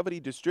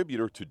Youngevity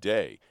distributor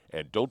today.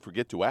 And don't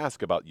forget to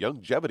ask about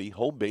Youngevity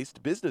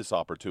home-based business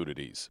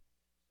opportunities.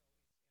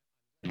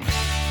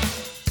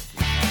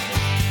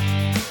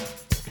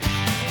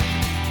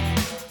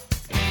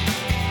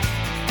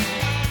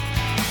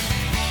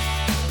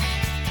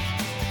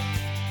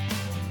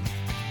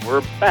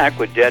 We're back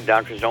with Dead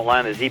Doctors Don't Lie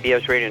on the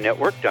ZBS Radio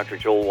Network. Dr.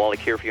 Joel Wallach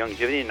here for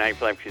Youngevity and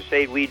 95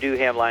 Crusade. We do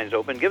have lines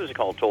open. Give us a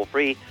call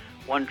toll-free,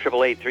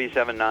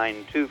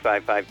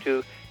 1-888-379-2552.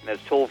 And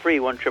that's toll-free,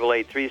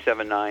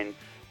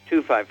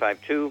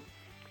 1-888-379-2552.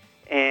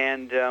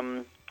 And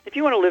if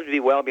you want to live to be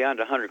well beyond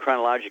 100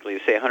 chronologically,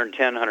 say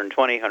 110,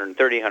 120,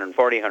 130,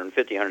 140,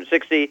 150,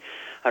 160,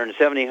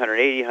 170,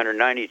 180,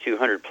 190,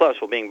 200 plus,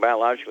 while being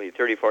biologically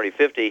 30, 40,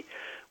 50,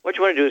 what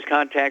you want to do is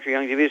contact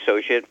your Youngevity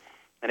associate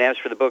and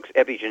ask for the books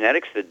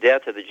Epigenetics, The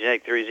Death of the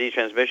Genetic Theory of Disease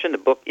Transmission, the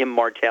book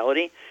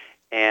Immortality,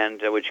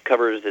 and which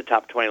covers the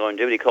top 20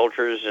 longevity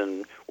cultures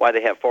and why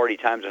they have 40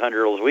 times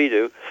 100-year-olds we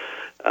do.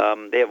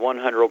 They have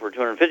 100 per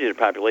 250 of the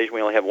population.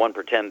 We only have 1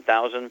 per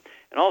 10,000.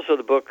 And also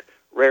the book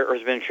Rare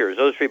Earths Ventures.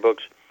 Those 3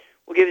 books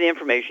will give you the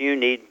information you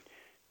need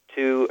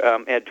to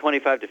add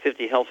 25 to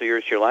 50 healthy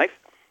years to your life.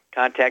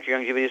 contact your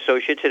Longevity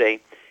associate today.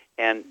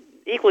 And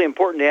equally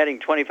important to adding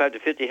 25 to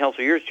 50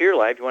 healthy years to your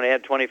life, you want to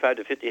add 25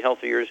 to 50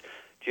 healthy years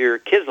to your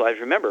kids' lives.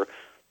 Remember,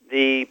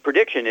 the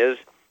prediction is,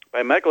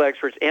 by medical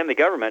experts and the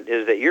government,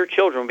 is that your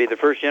children will be the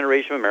first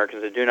generation of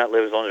Americans that do not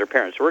live as long as their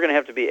parents. So we're going to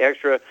have to be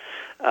extra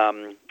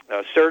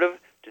assertive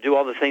to do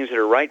all the things that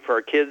are right for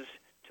our kids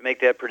to make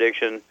that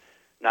prediction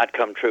not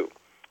come true.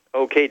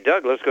 Okay,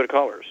 Doug, let's go to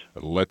callers.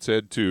 Let's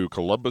head to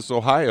Columbus,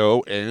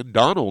 Ohio, and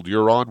Donald,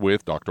 you're on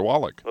with Dr.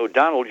 Wallach. Oh,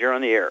 Donald, you're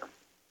on the air.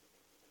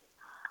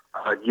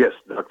 Yes,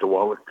 Dr.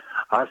 Wallach.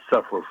 I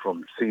suffer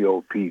from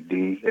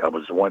COPD. I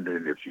was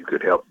wondering if you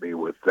could help me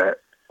with that.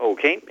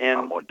 Okay,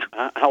 and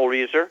how old are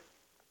you, sir?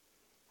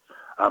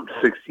 I'm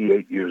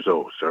 68 years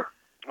old, sir.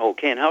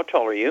 Okay, and how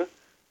tall are you?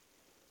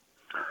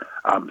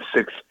 I'm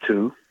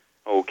 6'2".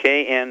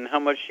 Okay, and how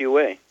much do you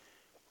weigh?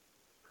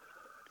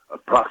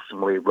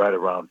 Approximately right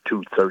around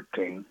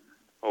 213.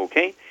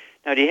 Okay.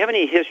 Now, do you have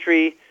any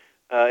history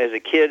as a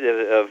kid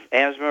of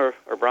asthma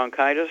or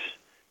bronchitis?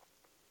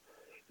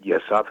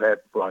 Yes, I've had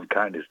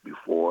bronchitis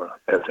before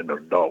as an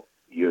adult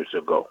years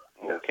ago.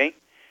 Okay.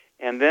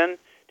 And then,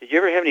 did you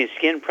ever have any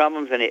skin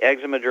problems, any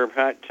eczema,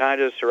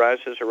 dermatitis,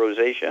 psoriasis, or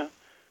rosacea?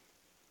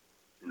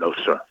 No,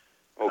 sir.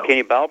 Okay. No.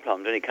 Any bowel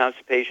problems, any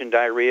constipation,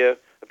 diarrhea,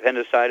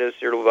 appendicitis,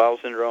 irritable bowel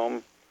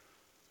syndrome?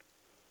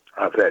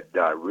 I've had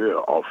diarrhea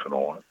off and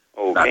on.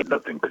 Okay.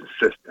 Nothing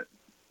consistent.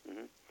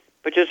 Mm-hmm.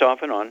 But just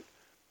off and on.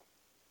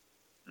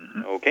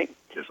 Mm-hmm. Okay.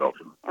 Just off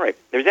and on. All right.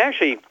 There's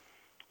actually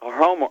a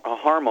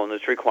hormone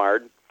that's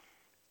required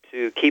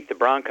to keep the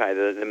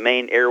bronchi, the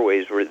main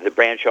airways that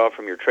branch off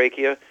from your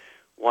trachea.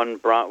 One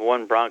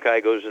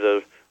bronchi goes to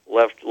the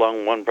left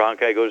lung, one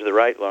bronchi goes to the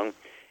right lung,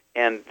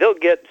 and they'll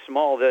get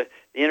small. The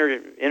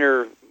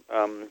inner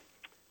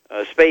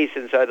space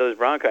inside those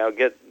bronchi will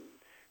get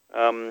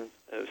a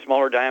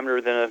smaller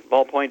diameter than a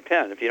ballpoint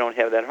pen if you don't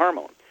have that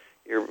hormone.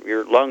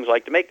 Your lungs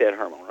like to make that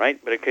hormone,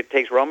 right? But it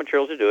takes raw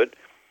materials to do it.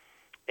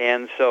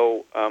 And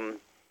so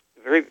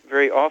very,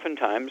 very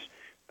oftentimes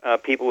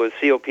people with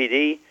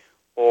COPD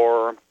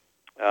or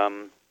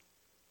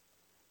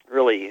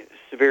really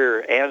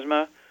severe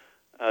asthma,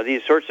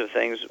 these sorts of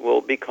things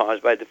will be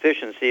caused by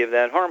deficiency of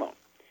that hormone.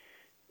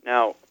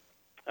 Now,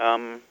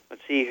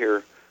 let's see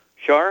here.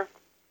 Shar?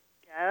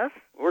 Yes?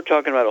 We're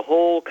talking about a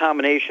whole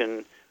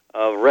combination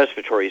of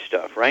respiratory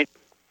stuff, right?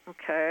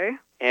 Okay.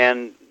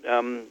 And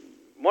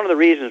one of the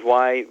reasons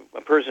why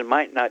a person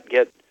might not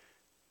get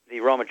the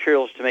raw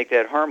materials to make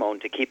that hormone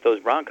to keep those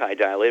bronchi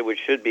dilated, which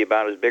should be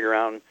about as big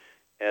around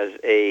as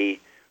a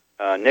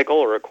nickel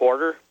or a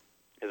quarter,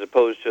 as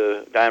opposed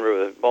to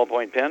diameter of a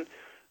ballpoint pen.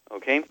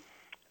 Okay,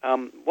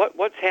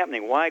 what's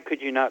happening? Why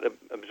could you not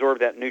absorb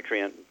that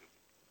nutrient?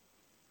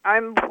 I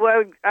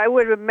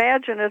would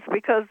imagine it's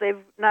because they've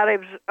not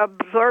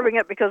absorbing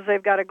it because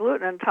they've got a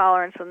gluten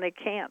intolerance and they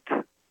can't.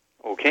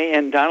 Okay,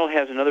 and Donald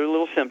has another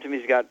little symptom.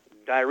 He's got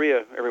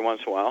diarrhea every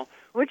once in a while.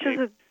 Which is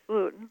a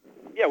gluten.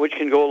 Yeah, which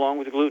can go along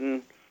with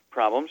gluten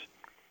problems.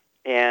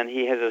 And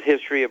he has a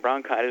history of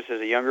bronchitis as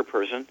a younger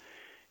person.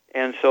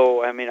 And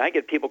so, I mean, I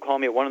get people call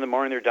me at 1 in the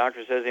morning. Their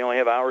doctor says they only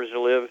have hours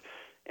to live,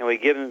 and we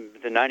give them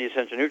the 90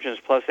 essential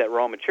nutrients plus that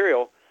raw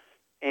material,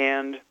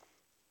 and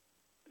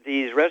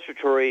these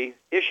respiratory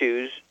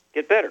issues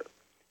get better.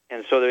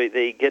 And so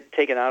they get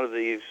taken out of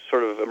the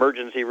sort of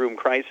emergency room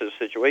crisis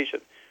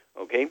situation,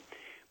 okay?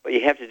 But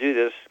you have to do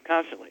this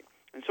constantly.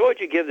 And so what would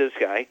you give this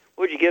guy?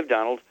 What would you give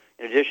Donald,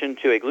 in addition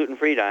to a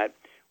gluten-free diet?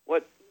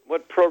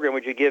 What program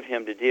would you give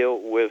him to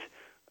deal with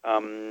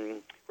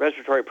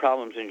respiratory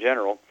problems in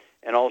general,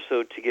 and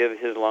also to give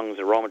his lungs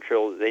the raw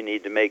material that they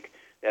need to make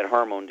that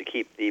hormone to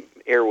keep the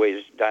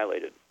airways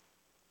dilated?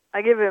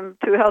 I give him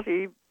 2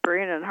 healthy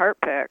brain and heart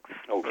packs.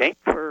 Okay.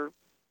 For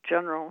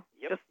general.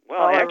 Yep.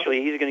 Well,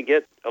 actually, he's going to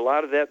get a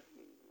lot of that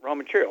raw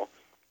material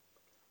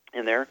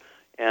in there,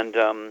 and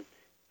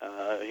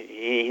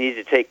he needs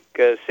to take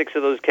 6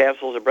 of those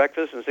capsules at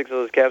breakfast and 6 of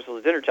those capsules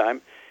at dinner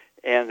time,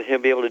 and he'll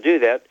be able to do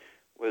that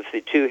with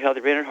the 2 healthy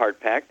brain and heart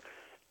pack.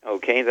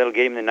 Okay, that'll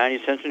get him the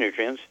 90 essential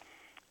nutrients,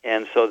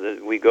 and so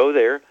that we go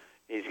there.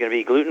 He's going to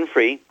be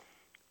gluten-free,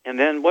 and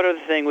then what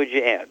other thing would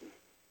you add?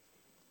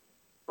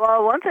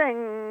 Well, one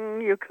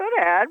thing you could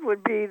add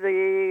would be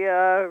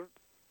the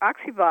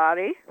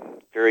Oxybody.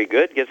 Very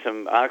good. Get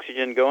some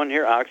oxygen going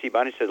here.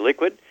 Oxybody said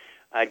liquid.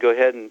 I'd go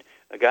ahead and,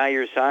 a guy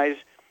your size,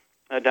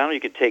 Donald, you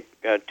could take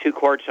 2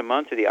 quarts a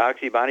month of the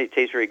Oxybody. It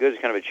tastes very good.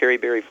 It's kind of a cherry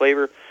berry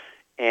flavor,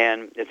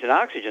 and it's an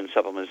oxygen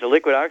supplement. It's a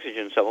liquid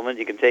oxygen supplement.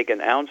 You can take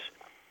an ounce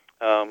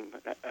an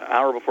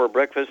hour before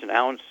breakfast, an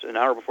ounce an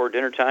hour before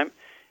dinner time,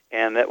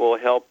 and that will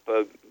help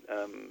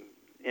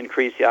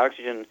increase the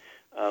oxygen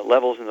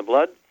levels in the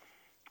blood.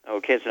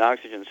 Okay, it's an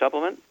oxygen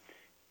supplement.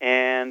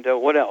 And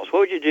what else? What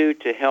would you do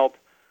to help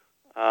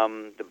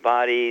the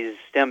body's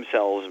stem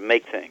cells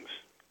make things?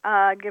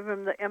 Give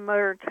him the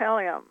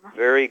Immortalium.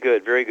 Very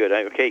good, very good.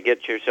 Okay,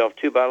 get yourself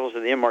 2 bottles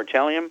of the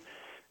Immortalium,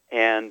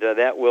 and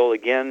that will,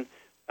 again,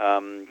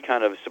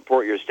 kind of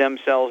support your stem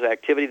cells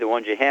activity, the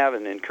ones you have,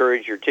 and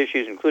encourage your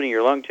tissues, including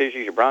your lung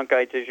tissues, your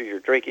bronchi tissues, your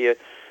trachea,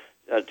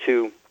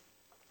 to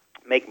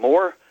make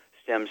more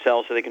stem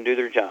cells so they can do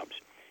their jobs.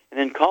 And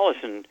then call us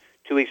in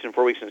 2 weeks and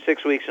 4 weeks and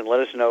 6 weeks and let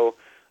us know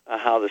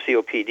how the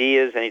COPD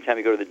is. Anytime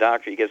you go to the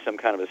doctor, you get some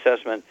kind of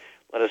assessment.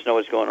 Let us know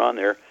what's going on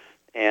there,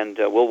 and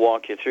we'll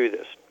walk you through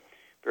this.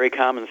 Very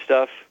common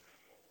stuff,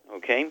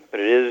 okay, but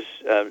it is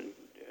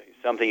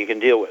something you can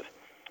deal with.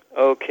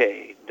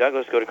 Okay, Doug,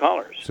 let's go to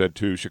callers. Sent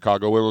to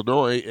Chicago,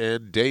 Illinois,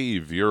 and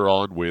Dave, you're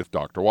on with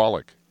Dr.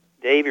 Wallach.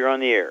 Dave, you're on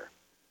the air.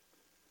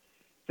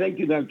 Thank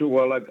you, Dr.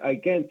 Wallach. I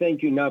can't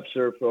thank you enough,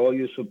 sir, for all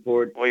your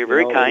support. Well, you're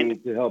very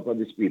kind. To help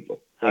other people.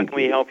 How can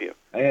we help you?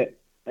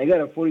 I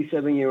got a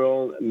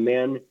 47-year-old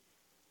man,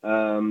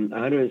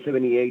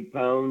 178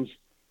 pounds,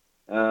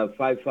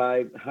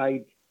 5'5"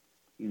 height.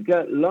 He's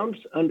got lumps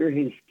under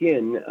his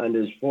skin, on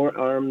his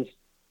forearms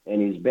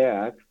and his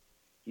back.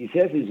 He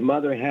says his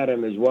mother had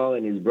him as well,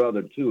 and his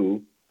brother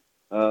too.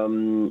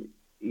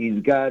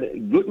 He's got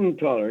gluten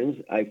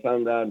intolerance. I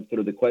found out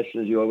through the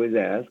questions you always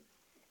ask.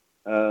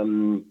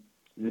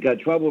 He's got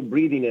trouble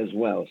breathing as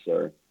well,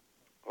 sir.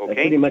 Okay.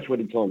 That's pretty much what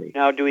he told me.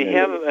 Now, do we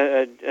have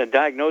a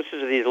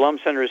diagnosis of these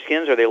lumps under his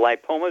skin? Are they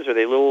lipomas? Are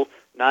they little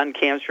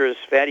non-cancerous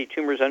fatty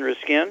tumors under his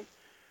skin?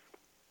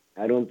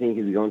 I don't think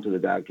he's gone to the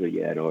doctor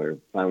yet or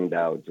found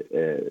out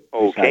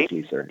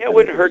precisely, sir. Yeah, it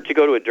wouldn't hurt to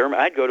go to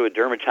I'd go to a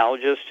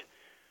dermatologist.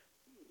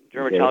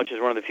 Dermatologist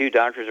is one of the few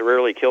doctors that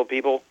rarely kill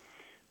people.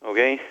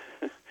 Okay?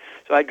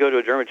 So I'd go to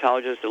a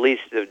dermatologist, at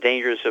least the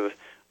dangerous of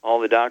all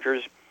the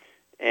doctors,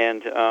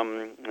 and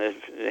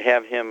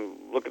have him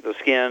look at the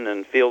skin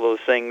and feel those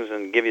things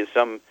and give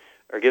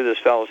this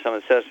fellow some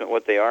assessment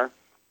what they are.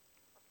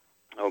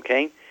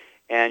 Okay?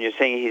 And you're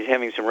saying he's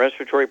having some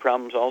respiratory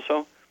problems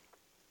also?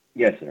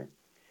 Yes, sir.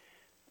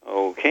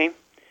 Okay.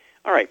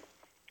 All right.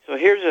 So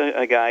here's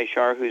a guy,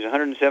 Shar, who's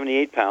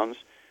 178 pounds,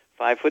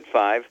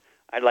 5'5".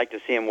 I'd like to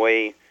see him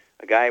weigh,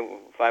 a guy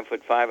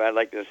 5'5", I'd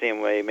like to see him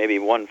weigh maybe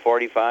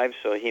 145,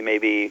 so he may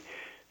be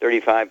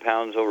 35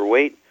 pounds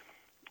overweight.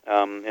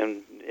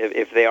 And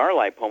if they are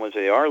lipomas,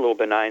 they are little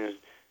benign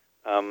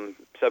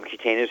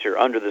subcutaneous or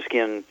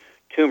under-the-skin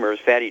tumors,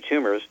 fatty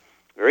tumors,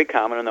 very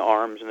common in the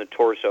arms and the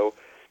torso.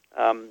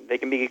 They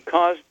can be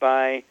caused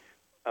by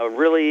a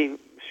really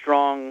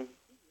strong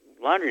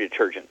laundry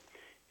detergent.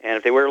 And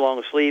if they wear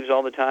long sleeves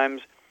all the time,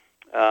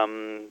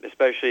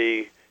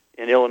 especially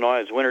in Illinois,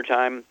 it's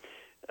wintertime,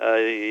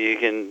 you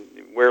can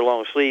wear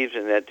long sleeves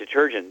and that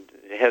detergent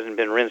hasn't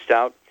been rinsed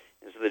out.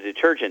 And so the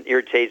detergent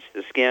irritates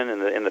the skin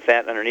and the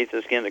fat underneath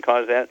the skin to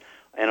cause that,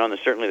 and on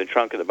certainly the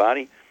trunk of the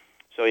body.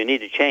 So you need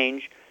to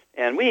change.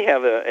 And we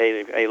have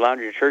a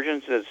laundry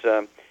detergent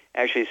that's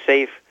actually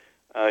safe,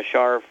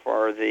 Shar,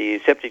 for the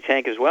septic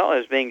tank as well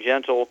as being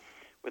gentle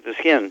with the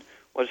skin.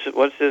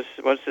 What's this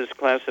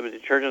class of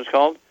detergents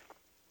called?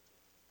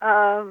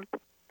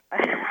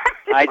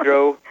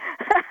 Hydro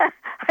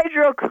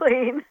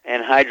Clean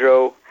and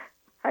Hydro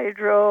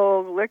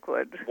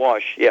Liquid.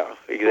 Wash, yeah,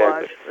 exactly.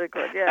 Wash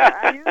Liquid,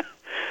 yeah.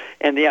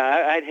 And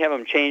yeah, I'd have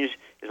him change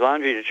his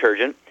laundry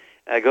detergent.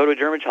 Go to a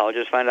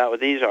dermatologist, find out what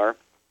these are.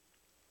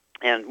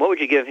 And what would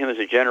you give him as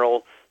a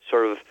general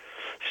sort of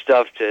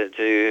stuff to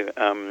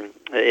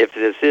if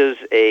this is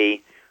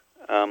a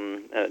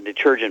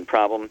detergent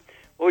problem?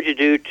 What would you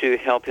do to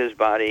help his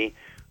body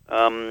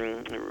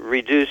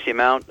reduce the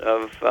amount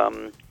of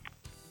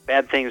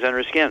bad things under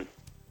his skin?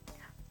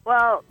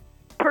 Well,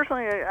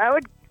 personally, I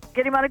would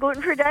get him on a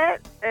gluten-free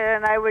diet,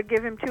 and I would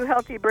give him 2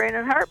 healthy brain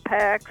and heart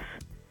packs.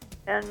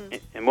 And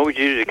what would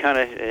you do to kind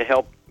of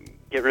help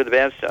get rid of the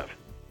bad stuff?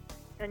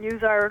 And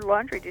use our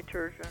laundry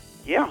detergent.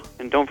 Yeah,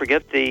 and don't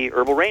forget the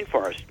herbal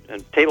rainforest. A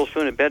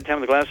tablespoon at bedtime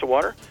with a glass of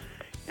water.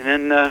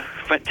 And then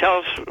tell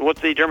us what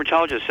the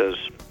dermatologist says.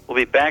 We'll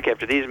be back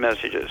after these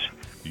messages.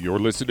 You're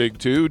listening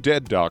to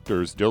Dead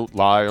Doctors Don't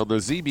Lie on the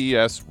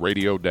ZBS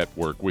Radio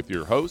Network with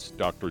your host,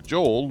 Dr.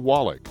 Joel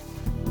Wallach.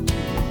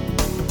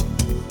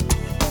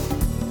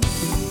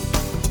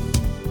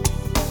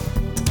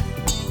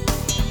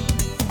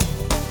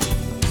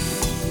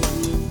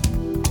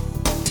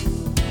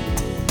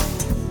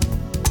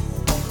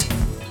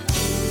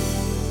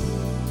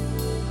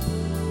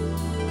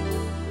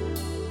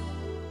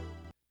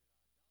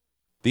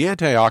 The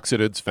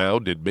antioxidants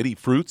found in many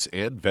fruits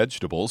and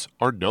vegetables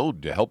are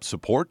known to help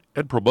support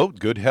and promote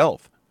good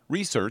health.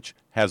 Research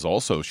has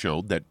also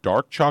shown that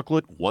dark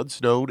chocolate,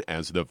 once known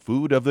as the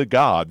food of the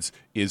gods,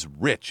 is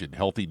rich in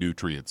healthy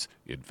nutrients.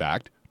 In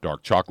fact,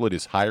 dark chocolate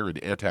is higher in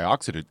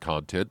antioxidant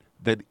content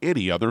than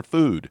any other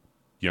food.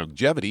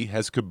 Youngevity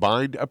has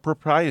combined a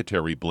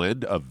proprietary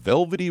blend of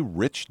velvety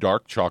rich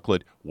dark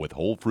chocolate with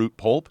whole fruit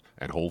pulp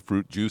and whole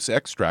fruit juice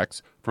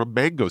extracts from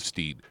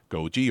mangosteen,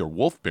 goji or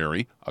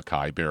wolfberry,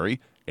 acai berry,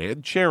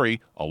 and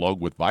cherry, along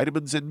with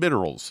vitamins and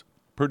minerals,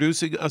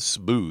 producing a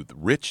smooth,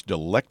 rich,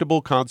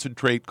 delectable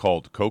concentrate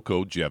called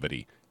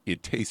Cocogevity.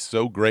 It tastes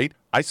so great,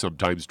 I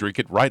sometimes drink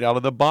it right out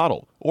of the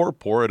bottle or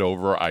pour it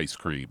over ice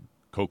cream.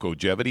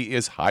 Cocogevity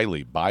is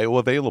highly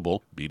bioavailable,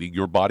 meaning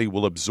your body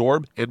will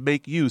absorb and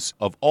make use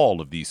of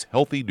all of these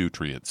healthy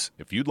nutrients.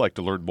 If you'd like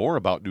to learn more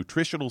about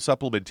nutritional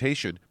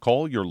supplementation,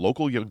 call your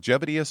local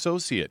Youngevity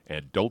associate,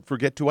 and don't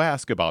forget to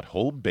ask about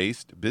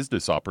home-based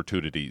business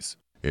opportunities.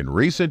 In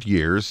recent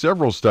years,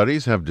 several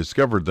studies have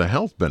discovered the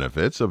health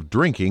benefits of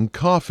drinking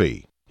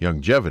coffee.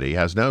 Youngevity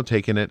has now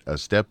taken it a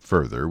step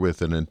further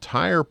with an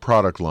entire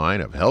product line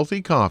of healthy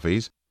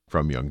coffees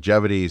from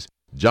Youngevity's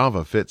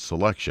JavaFit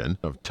selection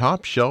of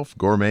top-shelf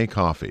gourmet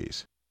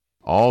coffees.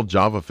 All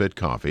JavaFit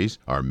coffees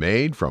are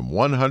made from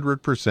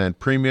 100%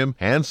 premium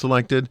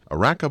hand-selected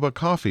Arabica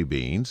coffee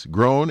beans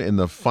grown in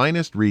the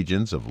finest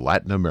regions of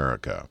Latin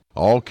America,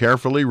 all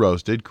carefully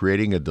roasted,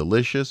 creating a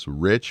delicious,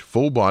 rich,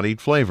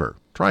 full-bodied flavor.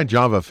 Try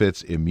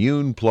JavaFit's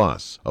Immune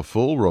Plus, a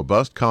full,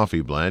 robust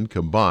coffee blend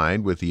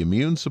combined with the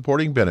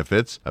immune-supporting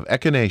benefits of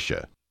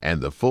echinacea and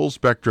the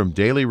full-spectrum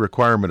daily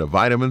requirement of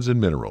vitamins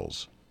and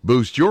minerals.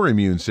 Boost your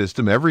immune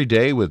system every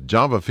day with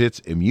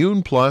JavaFit's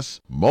Immune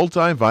Plus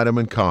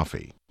multivitamin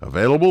coffee.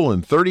 Available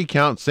in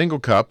 30-count single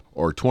cup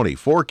or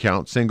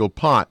 24-count single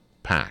pot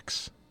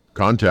packs.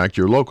 Contact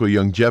your local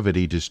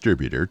Youngevity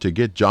distributor to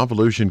get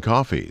Javalution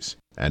coffees.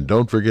 And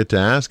don't forget to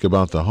ask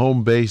about the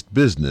home-based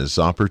business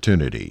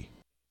opportunity.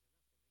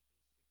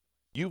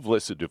 You've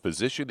listened to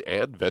physician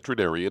and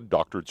veterinarian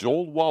Dr.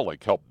 Joel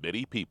Wallach help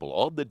many people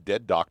on the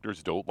Dead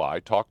Doctors Don't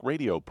Lie talk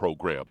radio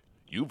program.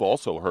 You've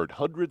also heard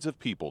hundreds of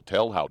people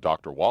tell how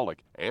Dr. Wallach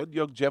and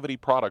Youngevity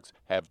products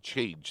have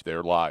changed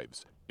their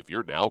lives. If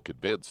you're now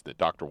convinced that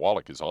Dr.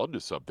 Wallach is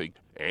onto something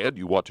and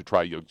you want to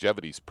try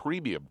Youngevity's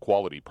premium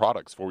quality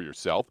products for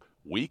yourself,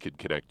 we can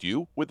connect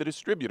you with a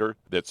distributor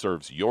that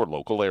serves your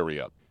local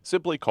area.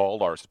 Simply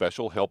call our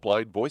special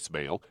helpline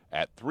voicemail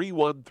at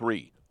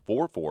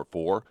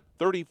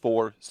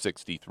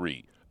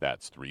 313-444-3463.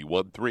 That's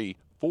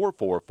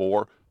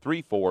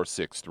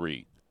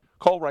 313-444-3463.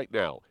 Call right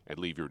now and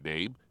leave your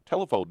name,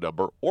 telephone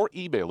number, or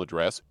email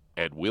address,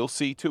 and we'll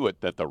see to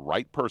it that the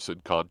right person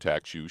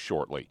contacts you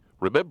shortly.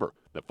 Remember,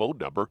 the phone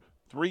number,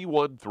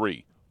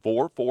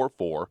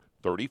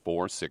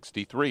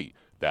 313-444-3463.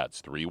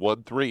 That's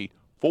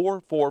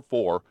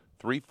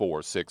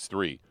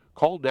 313-444-3463.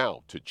 Call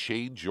now to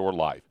change your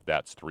life.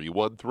 That's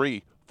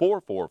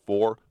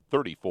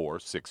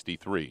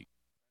 313-444-3463.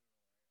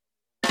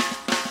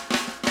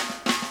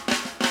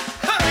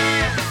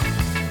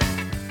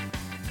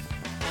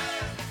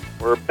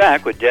 We're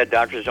back with Dead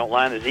Doctors Don't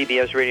Lie on the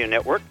ZBS Radio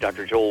Network.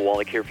 Dr. Joel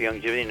Wallach here for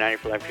Youngevity, 90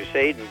 for Life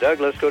Crusade. And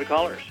Doug, let's go to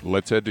callers.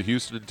 Let's head to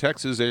Houston,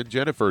 Texas. And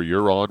Jennifer,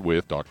 you're on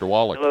with Dr.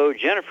 Wallach. Hello,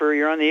 Jennifer.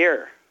 You're on the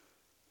air.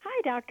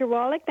 Hi, Dr.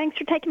 Wallach. Thanks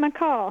for taking my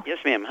call. Yes,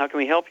 ma'am. How can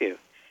we help you?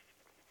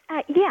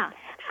 Yeah,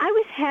 I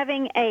was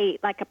having a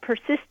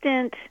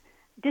persistent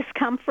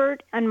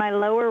discomfort on my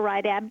lower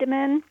right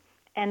abdomen,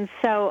 and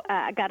so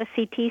I got a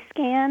CT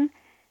scan.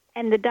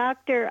 And the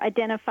doctor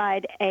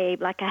identified a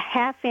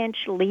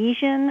half-inch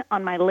lesion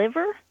on my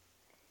liver.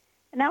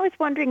 And I was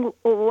wondering,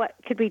 what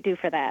could we do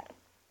for that?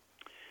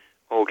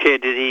 Okay,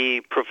 did he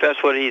profess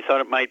what he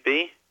thought it might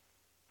be?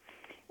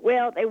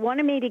 Well, they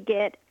wanted me to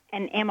get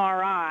an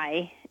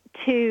MRI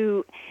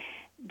to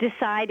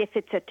decide if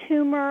it's a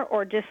tumor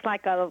or just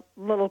like a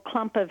little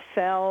clump of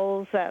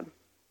cells. So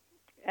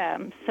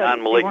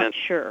non-malignant? They weren't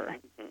sure.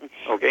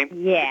 Okay.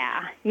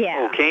 Yeah.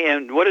 Okay,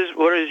 and what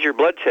does your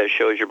blood test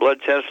show? Does your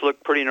blood test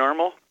look pretty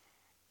normal?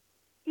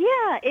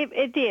 Yeah,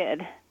 it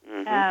did.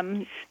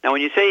 Mm-hmm. Now, when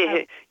you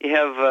say you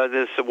have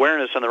this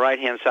awareness on the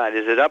right-hand side,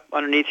 is it up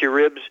underneath your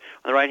ribs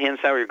on the right-hand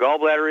side where your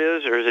gallbladder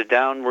is, or is it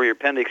down where your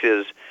appendix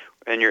is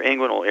in your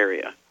inguinal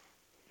area?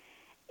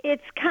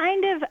 It's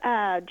kind of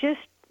just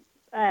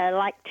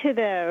like to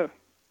the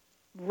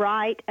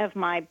right of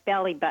my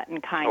belly button,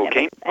 kind of.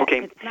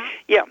 Okay.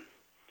 Yeah.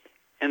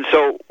 And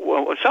so,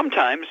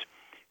 sometimes,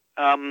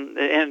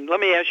 and let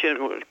me ask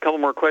you a couple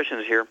more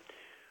questions here.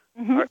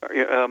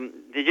 Mm-hmm.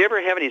 Did you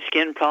ever have any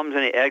skin problems,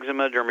 any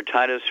eczema,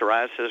 dermatitis,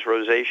 psoriasis,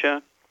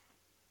 rosacea?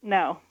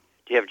 No.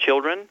 Do you have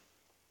children?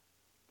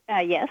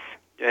 Yes.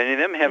 Do any of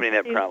them have any of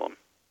that problem?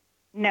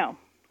 No.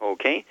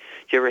 Okay.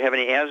 Do you ever have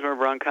any asthma or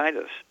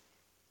bronchitis?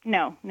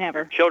 No,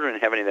 never. Children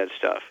have any of that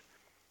stuff?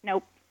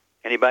 Nope.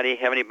 Anybody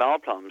have any bowel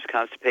problems?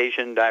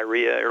 Constipation,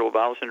 diarrhea, irritable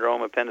bowel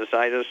syndrome,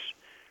 appendicitis?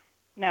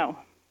 No.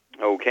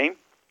 Okay.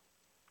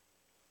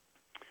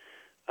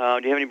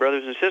 Do you have any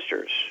brothers and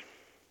sisters?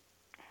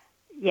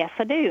 Yes,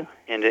 I do.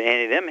 And do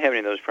any of them have any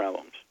of those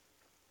problems?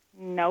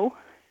 No,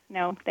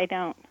 they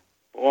don't.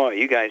 Boy,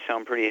 you guys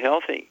sound pretty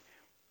healthy.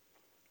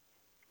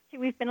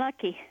 We've been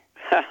lucky.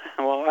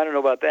 Well, I don't know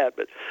about that,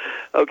 but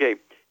okay.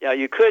 Yeah,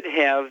 you could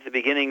have the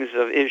beginnings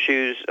of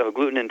issues of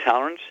gluten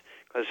intolerance,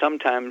 because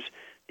sometimes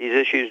these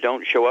issues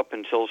don't show up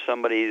until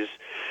somebody's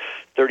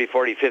 30,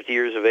 40, 50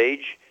 years of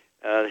age.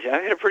 I've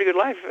had a pretty good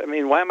life. I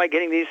mean, why am I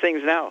getting these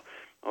things now?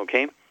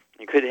 Okay.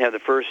 You could have the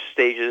first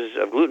stages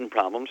of gluten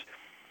problems,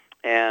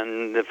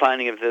 and the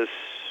finding of this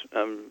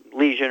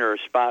lesion or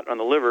spot on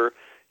the liver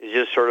is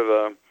just sort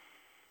of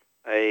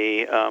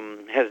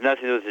has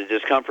nothing to do with the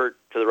discomfort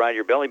to the right of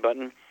your belly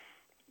button,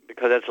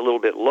 because that's a little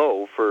bit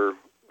low for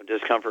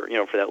discomfort,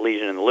 for that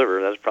lesion in the liver.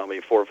 That's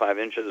probably 4 or 5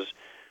 inches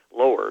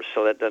lower,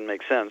 so that doesn't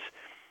make sense.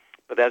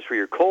 But that's where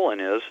your colon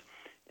is,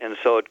 and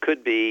so it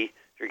could be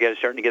you're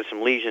starting to get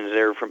some lesions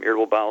there from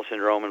irritable bowel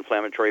syndrome,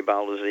 inflammatory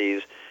bowel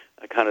disease,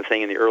 kind of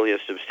thing in the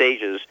earliest of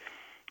stages.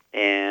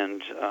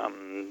 and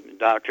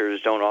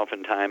doctors don't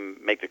oftentimes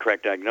make the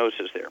correct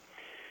diagnosis there.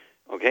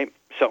 Okay,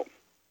 so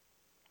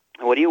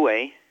what do you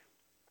weigh?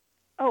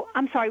 Oh,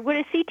 I'm sorry. Would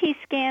a CT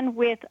scan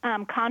with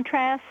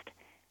contrast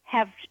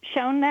have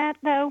shown that,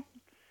 though,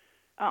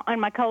 on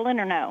my colon,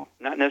 or no?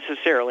 Not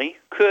necessarily.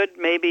 Could,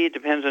 maybe. It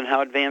depends on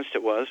how advanced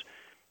it was.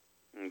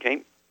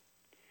 Okay.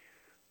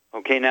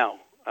 Okay, now,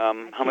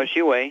 how much do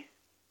you weigh?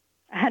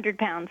 100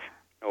 pounds.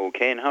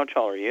 Okay, and how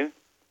tall are you?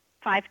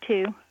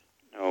 5'2".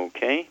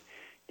 Okay.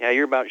 Yeah,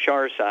 you're about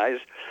Char size.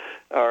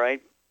 All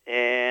right.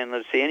 And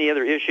let's see, any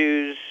other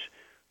issues?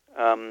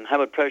 How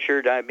about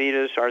pressure,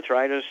 diabetes,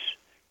 arthritis?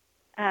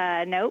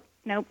 Nope.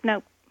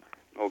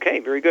 Okay,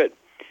 very good.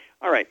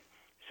 All right.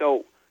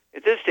 So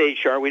at this stage,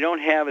 Char, we don't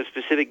have a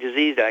specific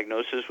disease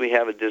diagnosis. We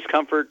have a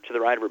discomfort to the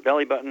right of her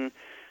belly button.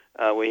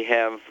 We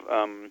have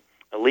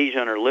a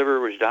lesion on her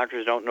liver, which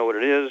doctors don't know what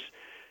it is.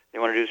 They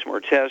want to do some more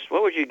tests.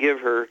 What would you give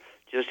her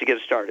just to get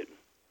started?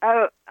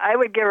 I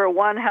would give her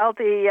one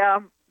healthy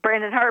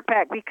brain and heart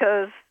pack,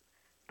 because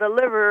the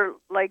liver,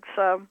 like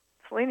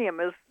selenium,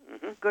 is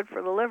good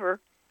for the liver.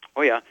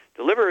 Oh, yeah.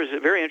 The liver is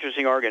a very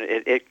interesting organ.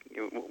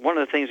 One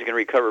of the things that can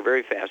recover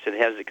very fast. It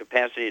has the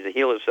capacity to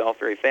heal itself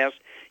very fast,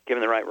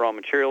 given the right raw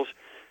materials.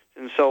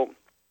 And so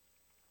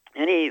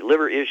any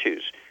liver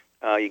issues,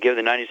 you give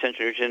the 90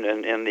 Essential Nutrition,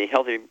 and the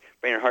Healthy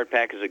Brain and Heart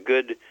Pack is a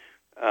good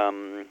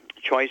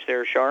choice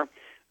there, Char.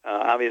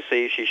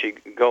 Obviously, she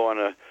should go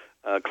on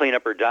clean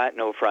up her diet,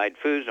 no fried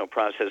foods, no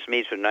processed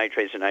meats with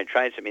nitrates and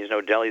nitrites. It means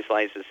no deli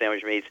slices,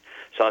 sandwich meats,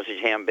 sausage,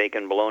 ham,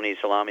 bacon, bologna,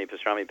 salami,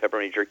 pastrami,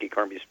 pepperoni, jerky,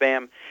 corned beef,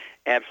 Spam.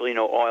 Absolutely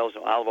no oils,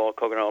 no olive oil,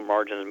 coconut oil,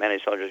 margarine,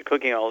 mayonnaise, celery,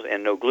 cooking oils,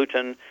 and no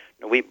gluten,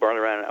 no wheat, barley,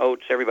 rye, and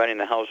oats. Everybody in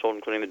the household,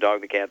 including the dog,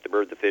 the cat, the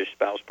bird, the fish,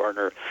 spouse,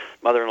 partner,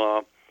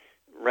 mother-in-law,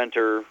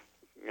 renter,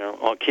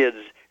 all kids,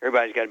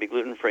 everybody's got to be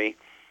gluten-free.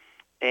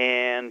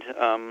 And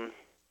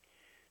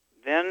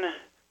then,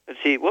 let's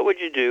see, what would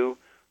you do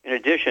in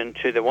addition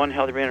to the one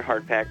Healthy Brain and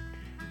Heart Pack?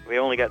 We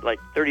only got like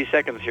 30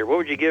 seconds here. What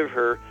would you give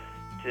her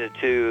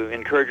to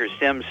encourage her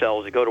stem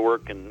cells to go to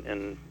work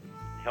and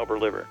help her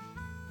liver?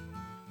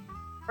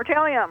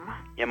 Mortalium.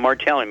 Yeah,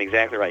 Mortalium,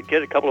 exactly right.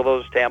 Get a couple of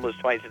those tablets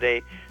twice a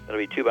day. That'll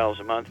be 2 bottles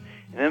a month.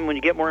 And then when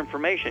you get more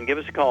information, give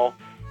us a call,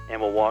 and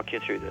we'll walk you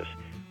through this.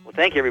 Well,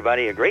 thank you,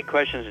 everybody. Great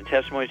questions and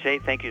testimonies today.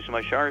 Thank you so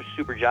much, Char.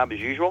 Super job as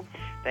usual.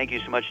 Thank you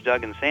so much,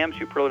 Doug and Sam.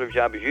 Superlative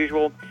job as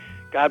usual.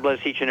 God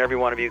bless each and every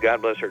one of you.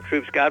 God bless our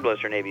troops. God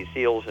bless our Navy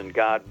SEALs. And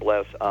God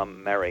bless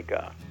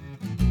America.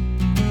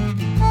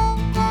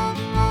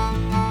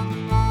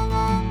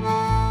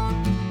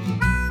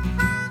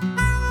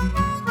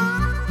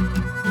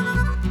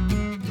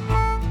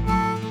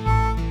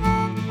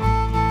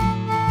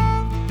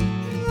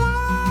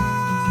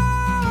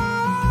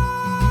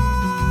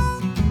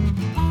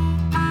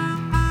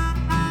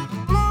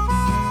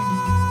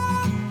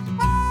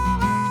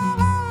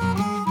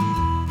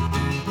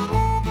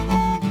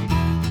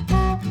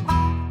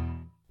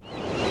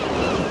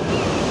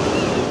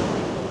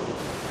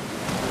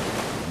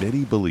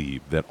 Many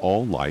believe that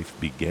all life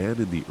began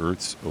in the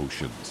Earth's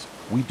oceans.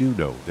 We do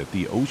know that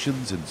the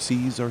oceans and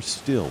seas are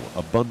still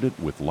abundant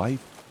with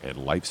life and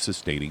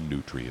life-sustaining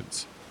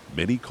nutrients.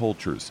 Many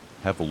cultures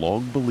have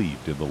long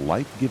believed in the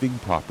life-giving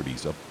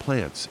properties of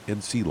plants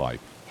and sea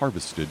life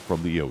harvested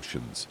from the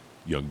oceans.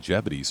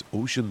 Youngevity's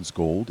Ocean's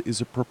Gold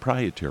is a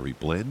proprietary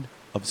blend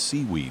of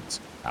seaweeds,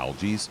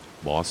 algae,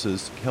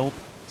 mosses, kelp,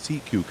 sea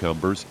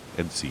cucumbers,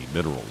 and sea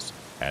minerals,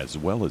 as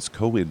well as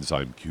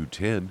coenzyme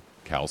Q10,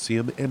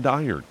 calcium, and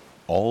iron,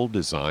 all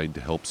designed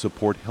to help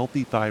support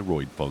healthy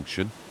thyroid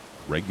function,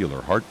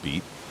 regular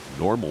heartbeat,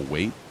 normal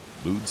weight,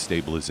 mood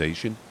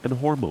stabilization, and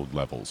hormone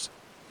levels.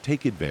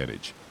 Take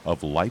advantage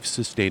of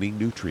life-sustaining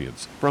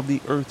nutrients from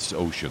the Earth's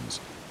oceans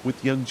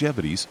with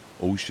Youngevity's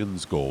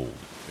Ocean's Gold.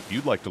 If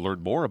you'd like to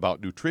learn more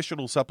about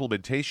nutritional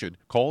supplementation,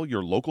 call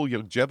your local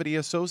Youngevity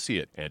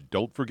associate, and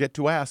don't forget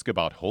to ask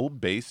about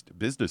home-based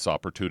business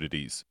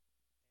opportunities.